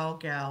Brow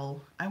Gal.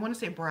 I want to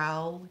say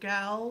Brow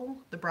Gal,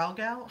 the Brow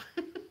Gal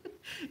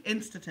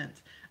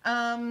Instant.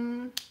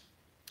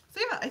 So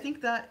yeah, I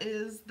think that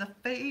is the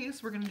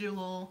face. We're going to do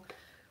a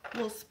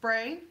little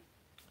spray.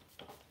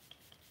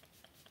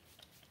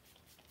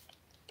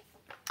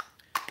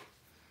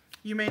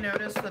 You may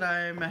notice that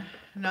I'm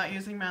not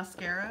using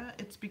mascara.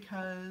 It's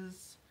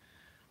because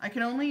I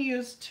can only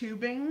use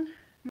tubing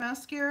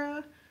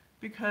mascara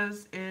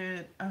because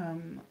it,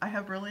 I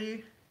have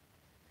really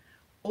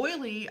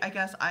oily, I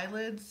guess,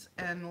 eyelids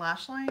and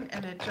lash line,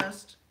 and it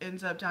just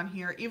ends up down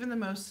here. Even the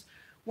most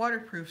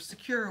waterproof,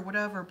 secure,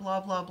 whatever,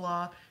 blah, blah,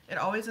 blah, it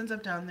always ends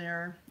up down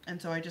there,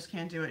 and so I just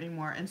can't do it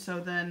anymore. And so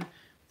then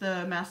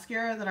the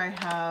mascara that I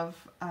have,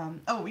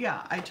 oh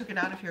yeah, I took it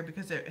out of here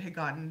because it had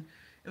gotten,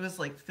 it was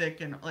like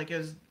thick and like it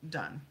was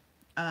done.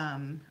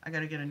 I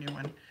gotta get a new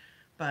one,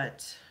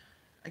 but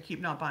I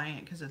keep not buying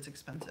it because it's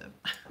expensive.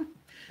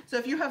 So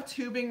if you have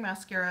tubing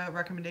mascara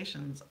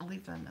recommendations, I'll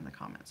leave them in the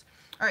comments.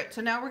 All right,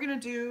 so now we're gonna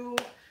do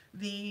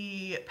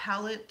the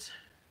palette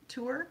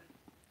tour.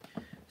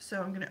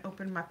 So I'm gonna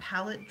open my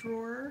palette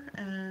drawer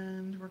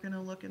and we're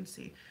gonna look and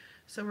see.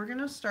 So we're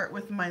gonna start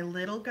with my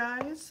little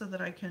guys so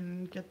that I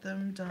can get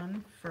them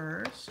done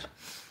first.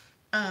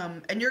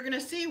 And you're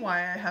gonna see why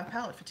I have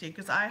palette fatigue,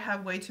 because I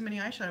have way too many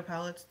eyeshadow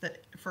palettes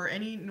that for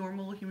any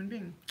normal human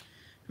being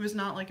who is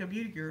not like a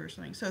beauty guru or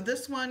something. So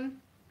this one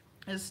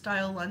is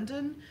Style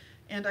London,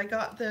 and I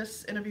got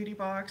this in a beauty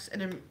box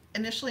and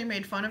initially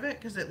made fun of it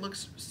because it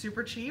looks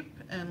super cheap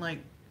and like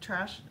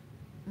trash,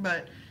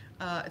 but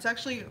it's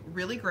actually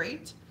really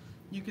great.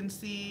 You can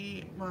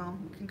see, well,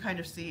 you can kind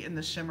of see in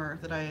the shimmer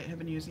that I have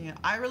been using it.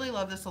 I really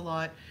love this a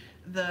lot.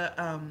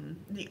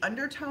 The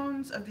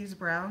undertones of these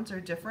browns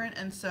are different,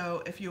 and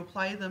so if you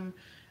apply them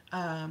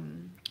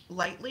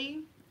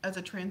lightly as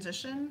a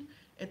transition,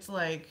 it's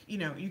like, you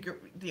know, you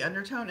get the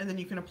undertone and then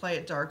you can apply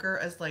it darker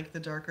as like the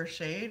darker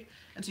shade,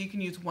 and so you can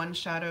use one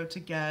shadow to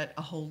get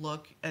a whole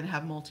look and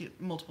have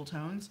multiple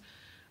tones.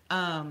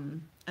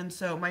 And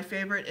so my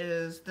favorite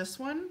is this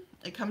one.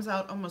 It comes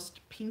out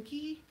almost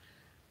pinky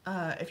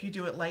if you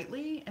do it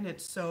lightly, and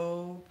it's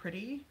so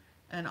pretty.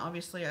 And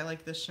obviously I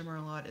like this shimmer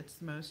a lot. It's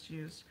the most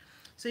used.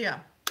 So yeah,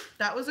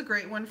 that was a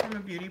great one from a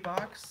beauty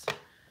box.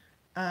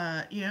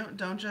 You know,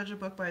 don't judge a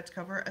book by its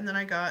cover. And then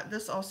I got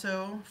this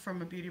also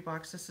from a beauty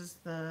box. This is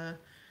the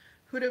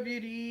Huda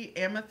Beauty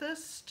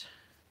Amethyst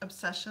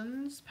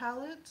Obsessions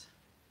palette.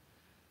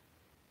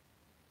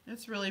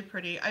 It's really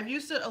pretty. I've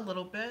used it a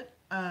little bit.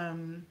 I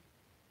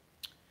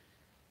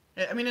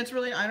mean, it's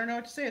really, I don't know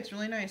what to say. It's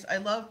really nice. I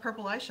love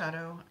purple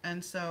eyeshadow,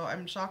 and so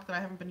I'm shocked that I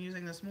haven't been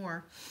using this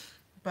more.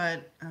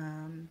 But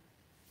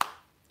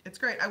it's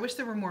great. I wish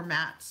there were more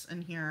mattes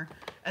in here.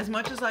 As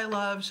much as I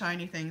love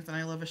shiny things and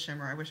I love a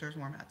shimmer, I wish there was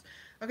more mattes.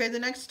 Okay, the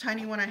next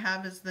tiny one I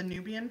have is the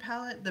Nubian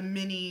palette, the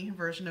mini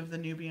version of the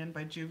Nubian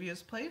by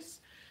Juvia's Place.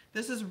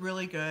 This is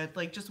really good,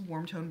 like just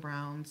warm tone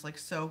browns, like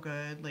so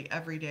good, like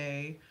every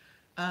day.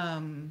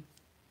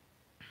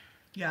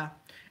 Yeah,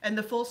 and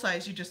the full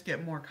size you just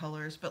get more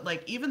colors, but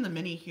like even the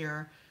mini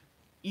here,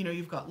 you know,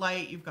 you've got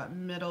light, you've got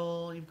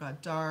middle, you've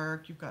got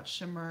dark, you've got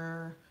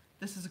shimmer.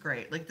 This is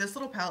great. Like this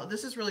little palette,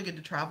 this is really good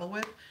to travel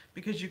with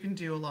because you can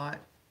do a lot.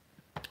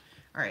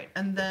 All right,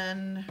 and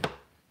then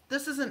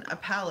this isn't a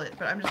palette,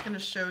 but I'm just going to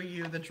show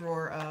you the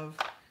drawer of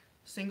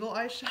single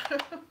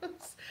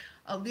eyeshadows.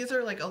 These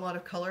are like a lot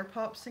of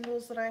ColourPop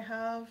singles that I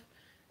have,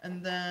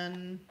 and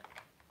then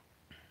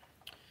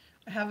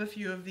I have a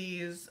few of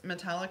these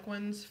metallic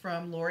ones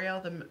from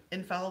L'Oreal, the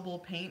Infallible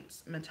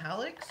Paints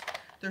Metallics.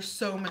 They're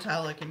so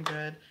metallic and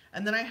good.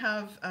 And then I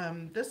have,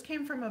 this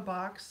came from a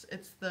box.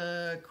 It's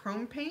the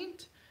Chrome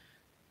Paint.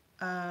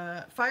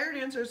 Fire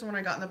Dancer is the one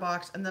I got in the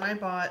box. And then I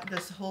bought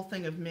this whole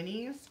thing of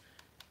minis.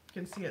 You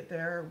can see it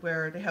there,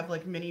 where they have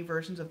like mini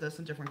versions of this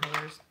in different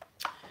colors.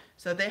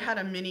 So they had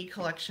a mini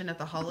collection at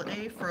the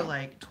holiday for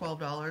like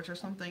 $12 or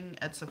something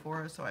at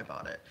Sephora, so I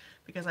bought it.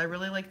 Because I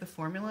really like the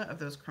formula of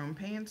those chrome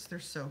paints. They're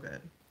so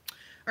good.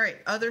 All right,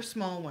 other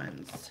small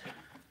ones.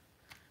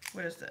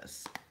 What is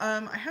this?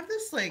 I have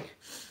this like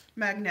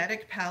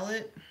magnetic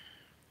palette.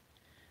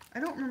 I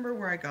don't remember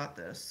where I got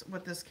this,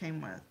 what this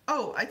came with.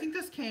 Oh, I think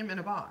this came in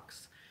a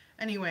box.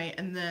 Anyway,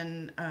 and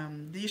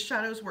then these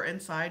shadows were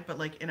inside, but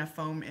like in a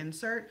foam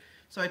insert.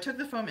 So I took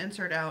the foam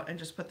insert out and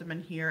just put them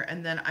in here.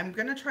 And then I'm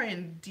gonna try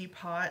and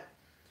depot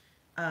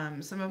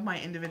some of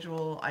my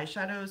individual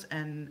eyeshadows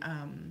and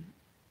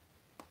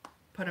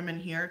put them in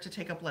here to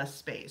take up less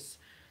space.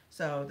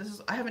 So this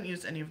is, I haven't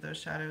used any of those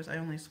shadows. I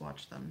only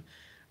swatched them.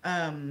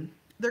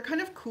 They're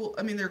kind of cool.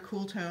 I mean, they're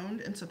cool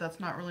toned, and so that's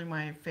not really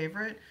my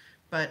favorite,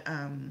 but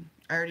I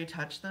already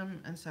touched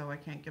them, and so I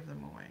can't give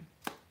them away.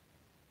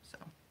 So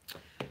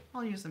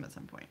I'll use them at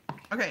some point.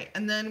 Okay,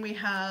 and then we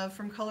have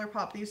from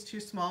ColourPop these two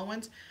small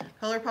ones.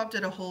 ColourPop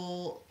did a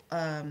whole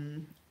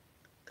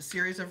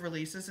series of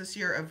releases this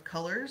year of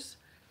colors.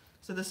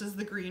 So this is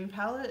the green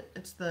palette.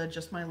 It's the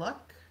Just My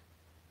Luck.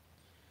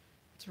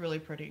 It's really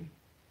pretty.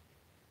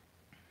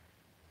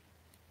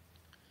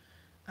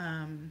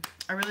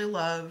 I really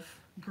love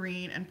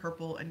green and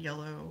purple and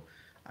yellow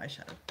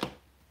eyeshadow.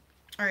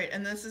 All right,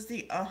 and this is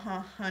the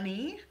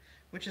Honey,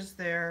 which is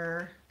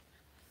their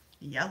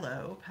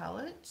yellow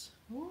palette.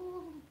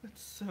 Ooh,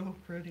 it's so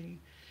pretty.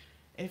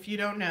 If you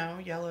don't know,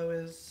 yellow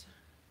is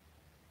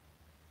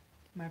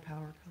my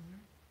power color,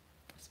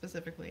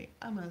 specifically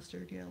a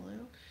mustard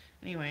yellow.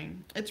 Anyway,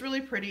 it's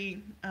really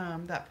pretty.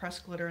 That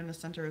pressed glitter in the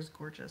center is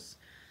gorgeous.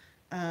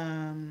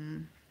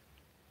 Yeah,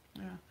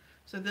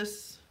 so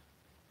this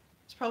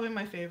is probably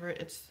my favorite.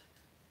 It's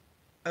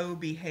Oh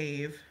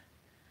Behave.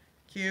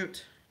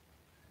 Cute.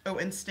 Oh,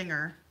 and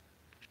Stinger.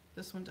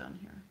 This one down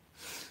here.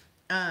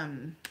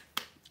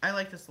 I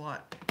like this a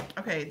lot.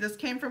 Okay, this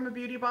came from a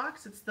beauty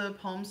box. It's the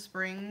Palm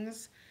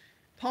Springs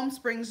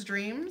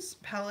Dreams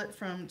palette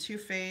from Too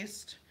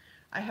Faced.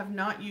 I have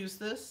not used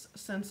this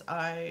since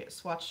I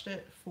swatched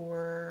it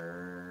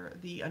for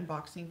the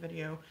unboxing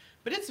video,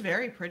 but it's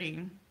very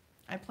pretty.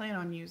 I plan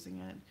on using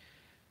it.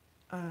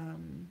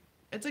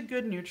 It's a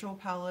good neutral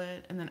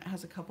palette, and then it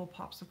has a couple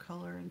pops of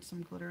color and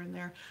some glitter in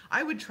there.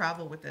 I would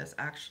travel with this,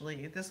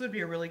 actually. This would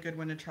be a really good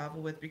one to travel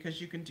with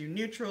because you can do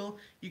neutral,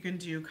 you can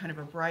do kind of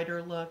a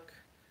brighter look.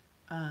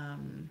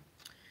 Um,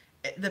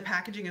 the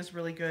packaging is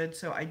really good,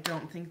 so I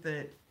don't think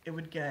that it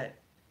would get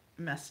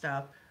messed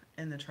up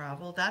in the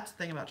travel. That's the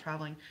thing about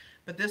traveling.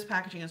 But this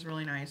packaging is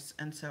really nice,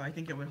 and so I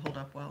think it would hold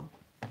up well.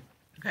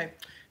 Okay,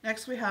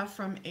 next we have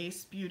from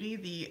Ace Beauty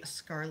the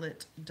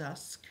Scarlet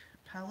Dusk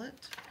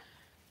palette.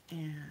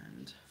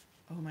 And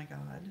oh my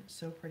god,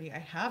 so pretty. I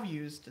have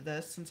used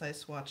this since I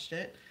swatched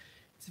it.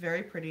 It's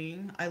very pretty.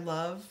 I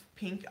love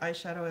pink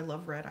eyeshadow. I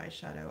love red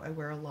eyeshadow. I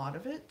wear a lot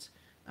of it.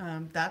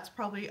 That's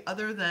probably,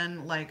 other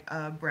than like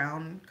a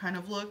brown kind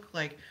of look,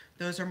 like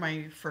those are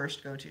my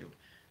first go-to.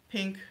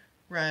 Pink,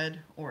 red,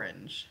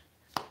 orange.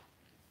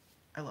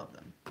 I love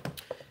them.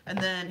 And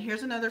then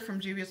here's another from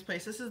Juvia's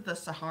Place. This is the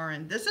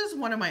Saharan. This is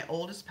one of my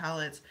oldest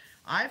palettes.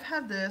 I've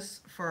had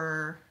this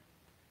for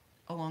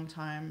a long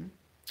time.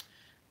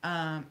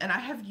 And I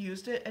have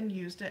used it and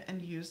used it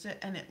and used it,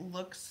 and it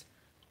looks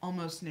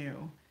almost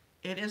new.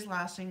 It is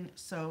lasting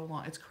so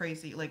long. It's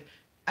crazy. Like,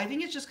 I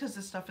think it's just because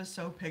this stuff is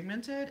so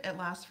pigmented. It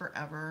lasts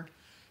forever.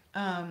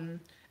 And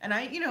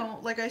I, you know,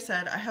 like I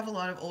said, I have a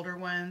lot of older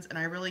ones, and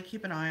I really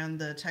keep an eye on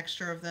the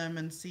texture of them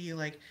and see,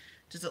 like,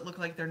 does it look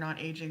like they're not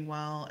aging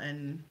well,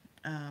 and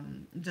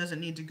does it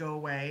need to go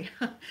away?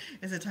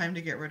 Is it time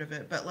to get rid of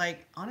it? But,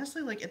 like,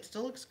 honestly, like, it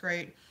still looks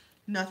great.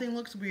 Nothing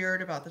looks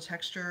weird about the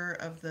texture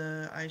of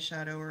the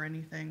eyeshadow or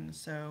anything,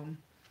 so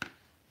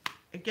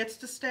it gets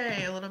to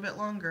stay a little bit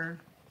longer.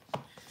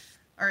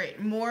 All right,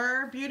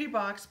 more beauty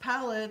box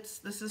palettes.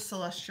 This is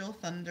Celestial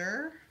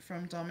Thunder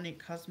from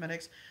Dominique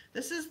Cosmetics.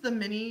 This is the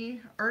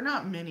mini, or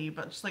not mini,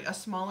 but just like a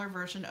smaller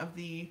version of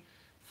the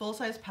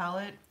full-size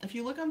palette. If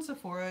you look on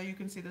Sephora, you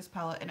can see this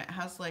palette, and it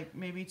has like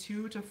maybe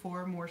 2 to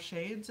 4 more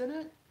shades in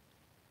it.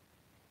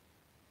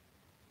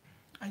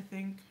 I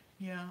think,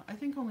 yeah, I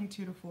think only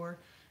 2 to 4.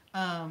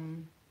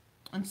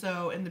 And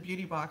so in the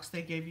beauty box,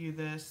 they gave you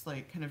this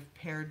like kind of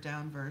pared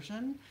down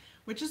version,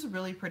 which is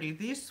really pretty.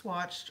 These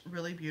swatched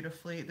really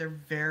beautifully. They're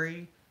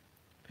very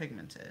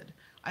pigmented.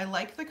 I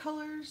like the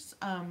colors.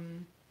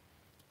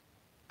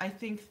 I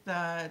think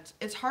that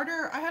it's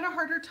harder. I had a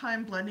harder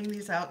time blending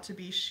these out to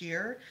be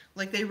sheer.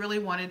 Like, they really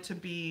wanted to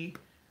be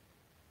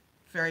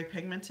very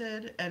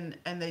pigmented, and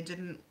they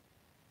didn't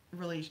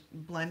really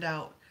blend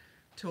out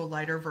to a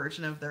lighter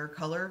version of their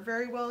color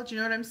very well. Do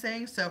you know what I'm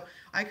saying? So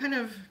I kind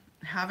of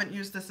haven't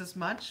used this as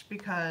much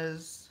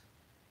because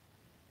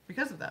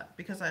of that,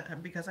 because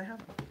I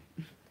haven't.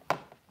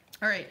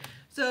 All right,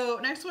 so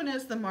next one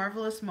is the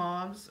Marvelous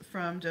Mauves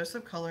from Dose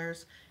of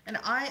Colors, and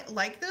I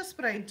like this,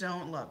 but I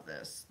don't love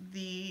this.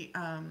 The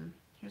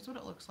here's what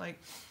it looks like.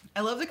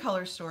 I love the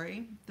color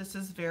story. This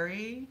is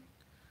very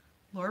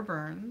Laura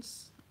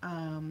Burns.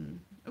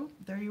 Oh,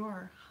 there you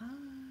are.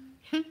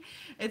 Hi.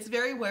 It's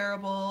very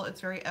wearable.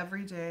 It's very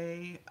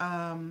everyday.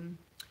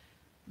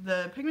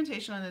 The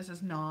pigmentation on this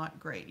is not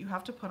great. You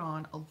have to put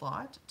on a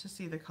lot to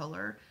see the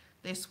color.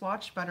 They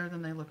swatch better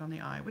than they look on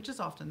the eye, which is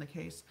often the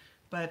case.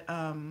 But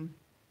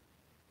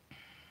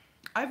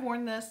I've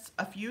worn this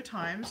a few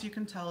times. You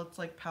can tell it's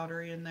like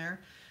powdery in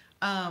there.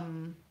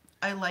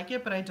 I like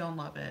it, but I don't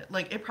love it.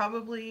 Like, it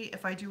probably,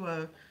 if I do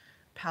a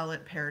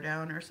palette pare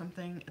down or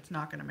something, it's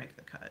not gonna make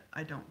the cut,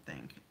 I don't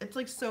think. It's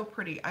like so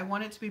pretty. I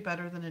want it to be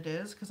better than it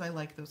is because I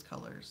like those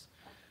colors.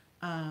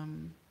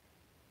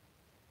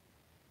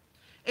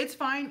 It's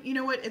fine. You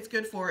know what it's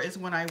good for is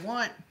when I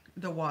want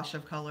the wash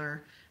of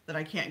color that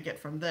I can't get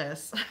from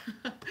this.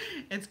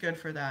 It's good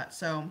for that.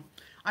 So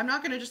I'm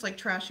not gonna just like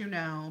trash you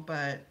now,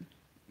 but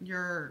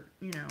you're,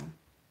 you know,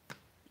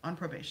 on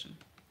probation.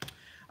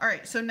 All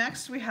right, so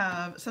next we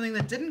have something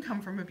that didn't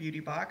come from a beauty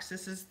box.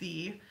 This is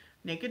the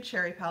Naked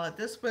Cherry palette.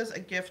 This was a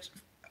gift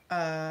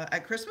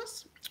at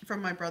Christmas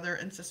from my brother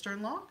and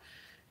sister-in-law.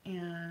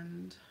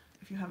 And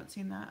if you haven't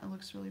seen that, it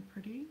looks really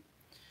pretty.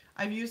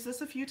 I've used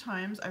this a few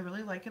times. I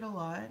really like it a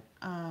lot.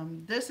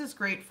 This is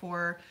great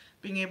for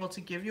being able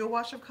to give you a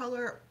wash of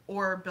color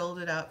or build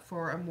it up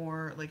for a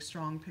more like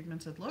strong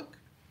pigmented look.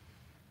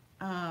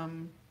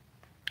 I'm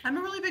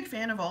a really big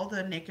fan of all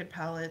the Naked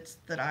palettes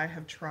that I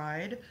have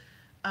tried.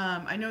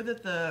 I know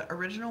that the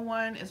original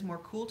one is more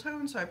cool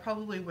tone, so I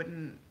probably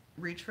wouldn't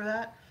reach for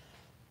that.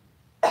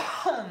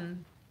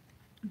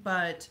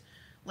 But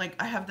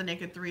like, I have the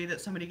Naked 3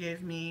 that somebody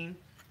gave me.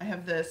 I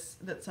have this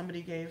that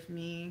somebody gave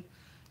me.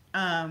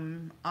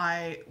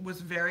 I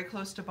was very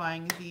close to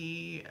buying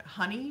the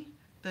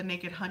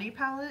Naked Honey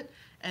palette,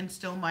 and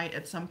still might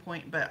at some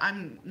point, but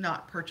I'm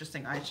not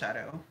purchasing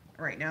eyeshadow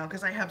right now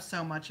because I have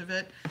so much of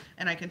it,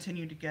 and I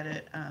continue to get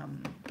it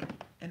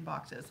in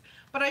boxes.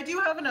 But I do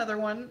have another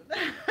one.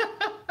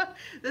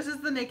 This is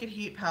the Naked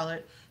Heat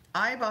palette.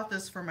 I bought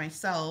this for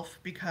myself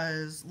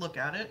because look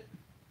at it.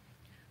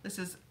 This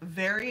is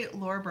very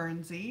Laura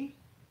Burnsy.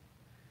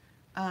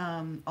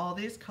 All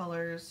these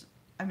colors,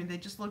 I mean, they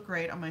just look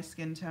great on my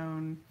skin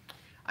tone.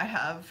 I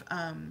have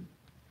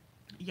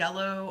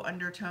yellow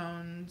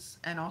undertones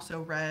and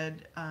also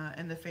red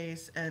in the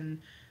face, and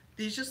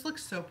These just look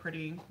so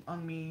pretty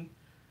on me.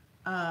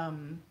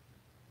 And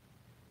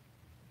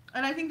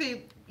I think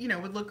they, you know,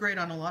 would look great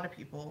on a lot of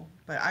people,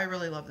 but I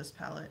really love this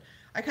palette.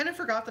 I kind of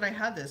forgot that I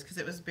had this because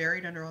it was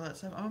buried under all that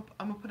stuff. I'm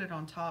gonna put it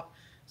on top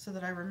so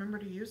that I remember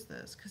to use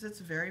this because it's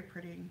very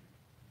pretty.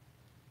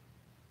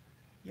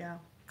 Yeah.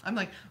 I'm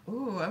like,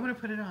 ooh, I want to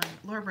put it on.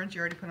 Laura Brent, you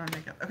already put on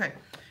makeup. Okay.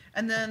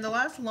 And then the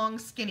last long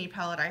skinny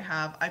palette I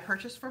have, I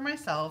purchased for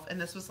myself,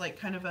 and this was like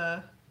kind of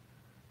a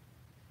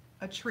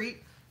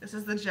treat. This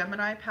is the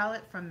Gemini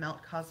palette from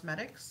Melt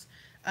Cosmetics.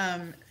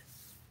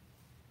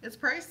 It's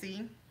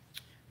pricey,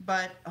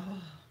 but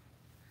oh,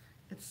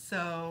 it's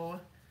so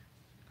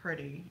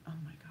pretty. Oh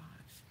my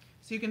gosh.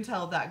 So you can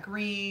tell that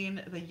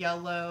green, the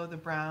yellow, the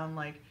brown,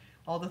 like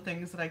all the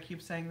things that I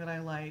keep saying that I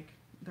like,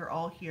 they're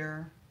all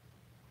here.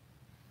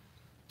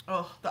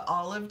 Oh, the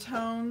olive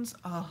tones.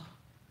 Oh,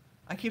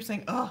 I keep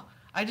saying, oh,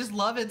 I just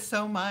love it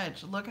so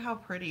much. Look how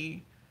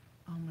pretty.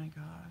 Oh my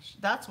gosh.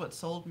 That's what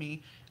sold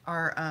me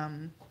are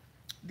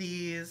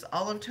these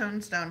olive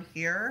tones down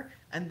here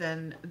and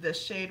then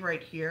this shade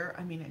right here.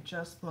 I mean, it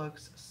just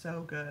looks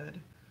so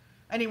good.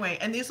 Anyway,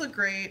 and these look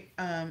great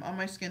on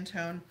my skin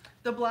tone.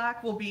 The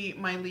black will be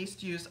my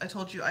least used. I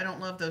told you I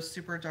don't love those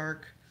super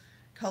dark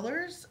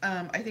colors.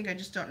 I think I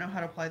just don't know how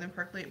to apply them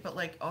correctly. But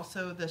like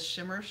also the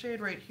shimmer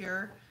shade right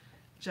here,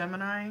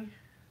 Gemini.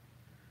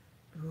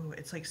 Ooh,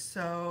 it's like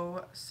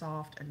so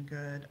soft and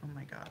good. Oh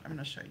my God, I'm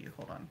gonna show you,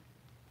 hold on.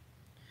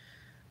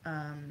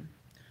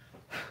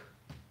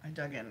 I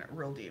dug in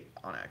real deep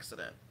on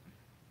accident.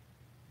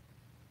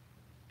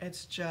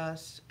 It's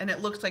just, and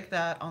it looks like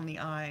that on the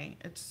eye.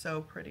 It's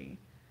so pretty.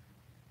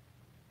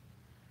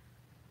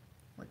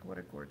 Like what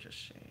a gorgeous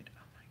shade.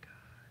 Oh my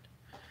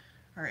God.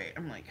 All right,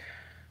 I'm like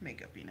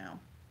makeup-y now.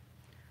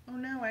 Oh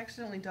no, I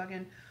accidentally dug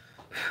in.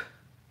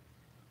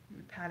 Let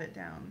me pat it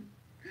down.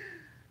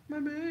 My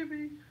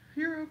baby,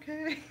 you're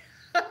okay.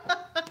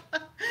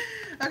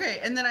 Okay,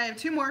 and then I have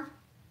two more.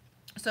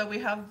 So we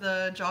have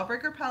the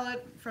Jawbreaker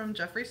palette from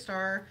Jeffree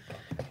Star.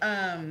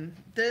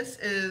 This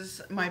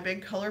is my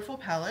big colorful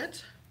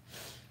palette.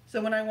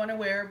 So when I want to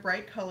wear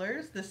bright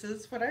colors, this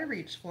is what I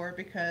reach for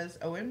because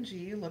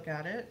OMG, look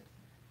at it.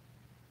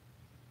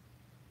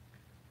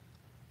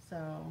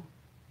 So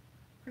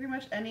pretty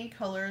much any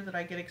color that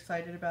I get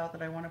excited about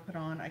that I want to put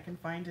on, I can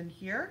find in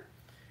here.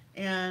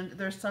 And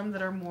there's some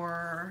that are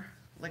more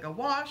like a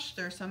wash.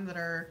 There's some that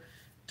are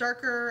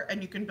darker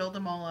and you can build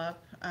them all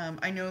up.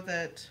 I know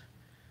that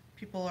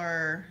people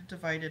are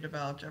divided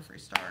about Jeffree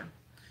Star.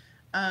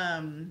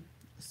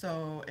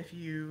 So if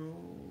you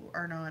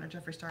are not a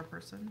Jeffree Star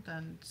person,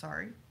 then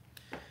sorry.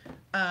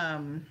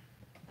 And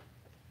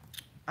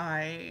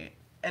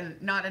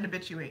not in a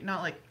bitchy way,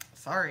 not like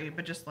sorry,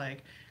 but just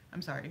like,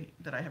 I'm sorry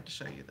that I have to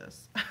show you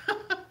this.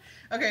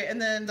 Okay,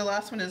 and then the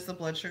last one is the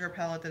Blood Sugar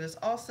palette that is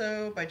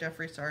also by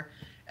Jeffree Star.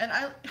 And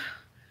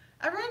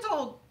everyone's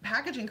all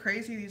packaging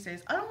crazy these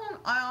days.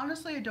 I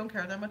honestly don't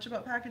care that much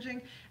about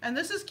packaging. And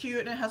this is cute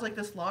and it has like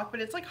this lock, but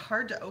it's like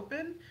hard to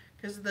open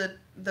because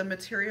the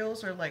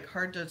materials are like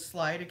hard to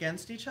slide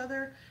against each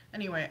other.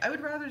 Anyway, I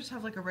would rather just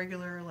have like a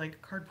regular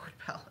like cardboard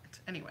palette.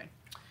 Anyway,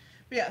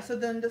 but yeah, so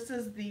then this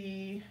is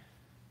the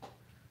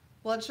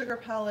Blood Sugar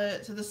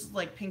palette. So this is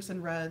like pinks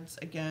and reds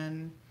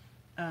again,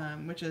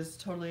 which is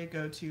totally a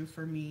go-to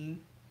for me.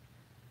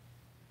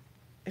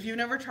 If you've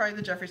never tried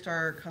the Jeffree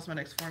Star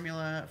Cosmetics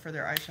formula for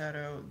their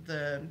eyeshadow,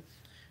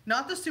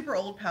 not the super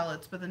old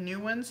palettes, but the new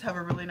ones have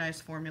a really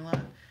nice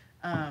formula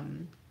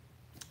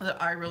that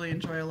I really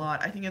enjoy a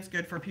lot. I think it's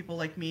good for people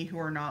like me who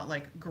are not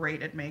like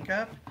great at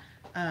makeup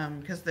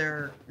because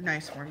they're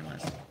nice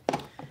formulas.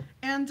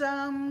 And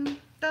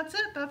that's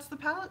it. That's the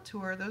palette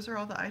tour. Those are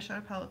all the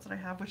eyeshadow palettes that I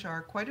have, which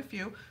are quite a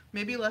few.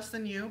 Maybe less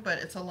than you, but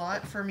it's a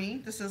lot for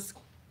me. This is,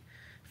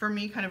 for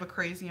me, kind of a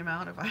crazy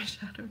amount of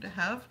eyeshadow to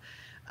have.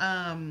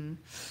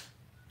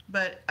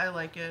 But I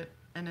like it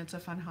and it's a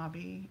fun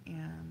hobby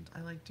and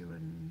I like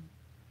doing,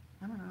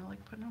 I don't know, I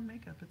like putting on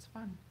makeup. It's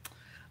fun.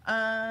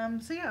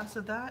 So yeah,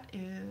 so that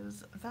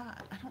is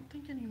that. I don't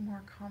think any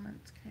more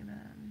comments came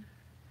in.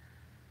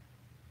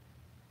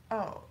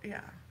 Oh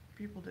yeah,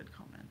 people did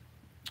comment.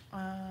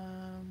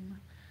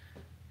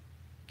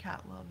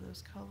 Cat, love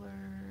those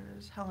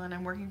colors. Helen,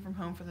 I'm working from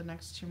home for the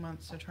next 2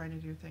 months, so trying to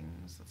do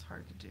things that's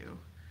hard to do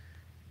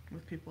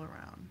with people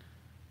around.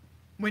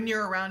 When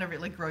you're around,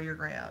 like grow your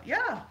gray out.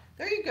 Yeah,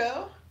 there you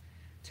go.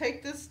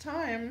 Take this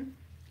time.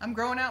 I'm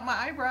growing out my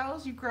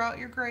eyebrows. You grow out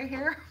your gray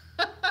hair.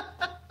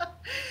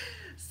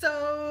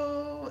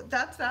 So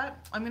that's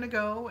that. I'm gonna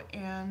go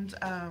and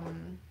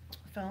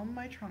film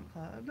my trunk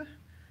club.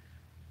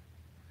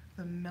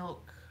 The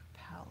Milk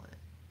palette.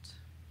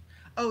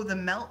 Oh, the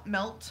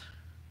melt.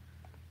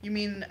 You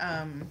mean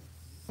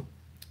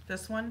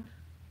this one?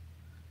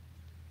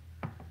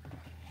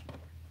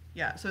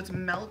 Yeah, so it's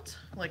Melt,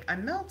 like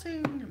I'm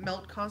melting,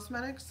 Melt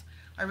Cosmetics.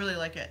 I really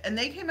like it. And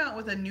they came out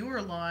with a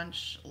newer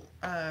launch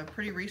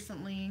pretty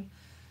recently.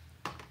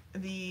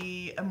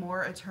 The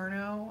Amor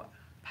Eterno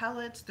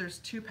palette. There's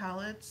 2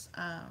 palettes,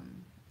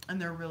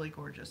 and they're really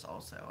gorgeous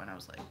also. And I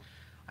was like,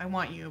 I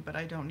want you, but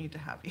I don't need to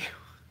have you.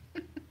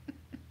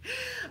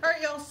 All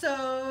right, y'all,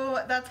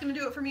 so that's gonna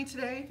do it for me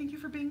today. Thank you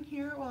for being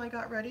here while I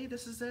got ready.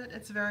 This is it.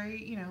 It's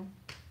very, you know,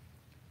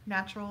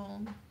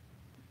 natural,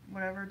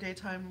 whatever,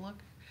 daytime look.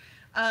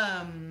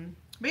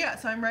 But yeah,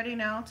 so I'm ready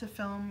now to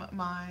film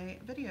my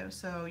video,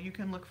 so you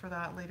can look for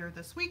that later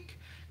this week,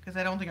 because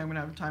I don't think I'm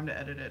gonna have time to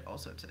edit it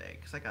also today,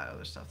 because I got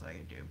other stuff that I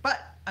can do.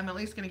 But I'm at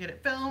least gonna get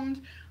it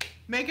filmed,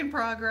 making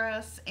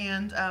progress,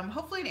 and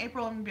hopefully in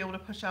April I'm gonna be able to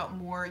push out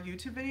more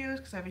YouTube videos,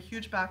 because I have a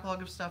huge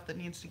backlog of stuff that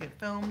needs to get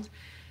filmed.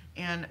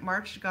 And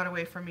March got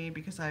away from me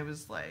because I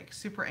was like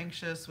super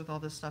anxious with all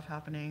this stuff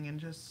happening and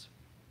just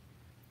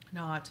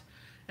not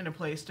in a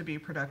place to be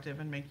productive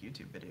and make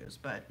YouTube videos.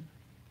 But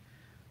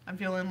I'm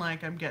feeling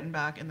like I'm getting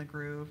back in the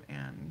groove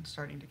and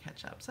starting to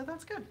catch up, so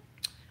that's good.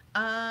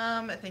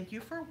 Thank you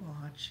for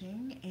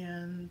watching,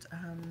 and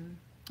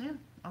yeah,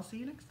 I'll see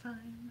you next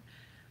time.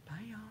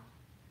 Bye, y'all.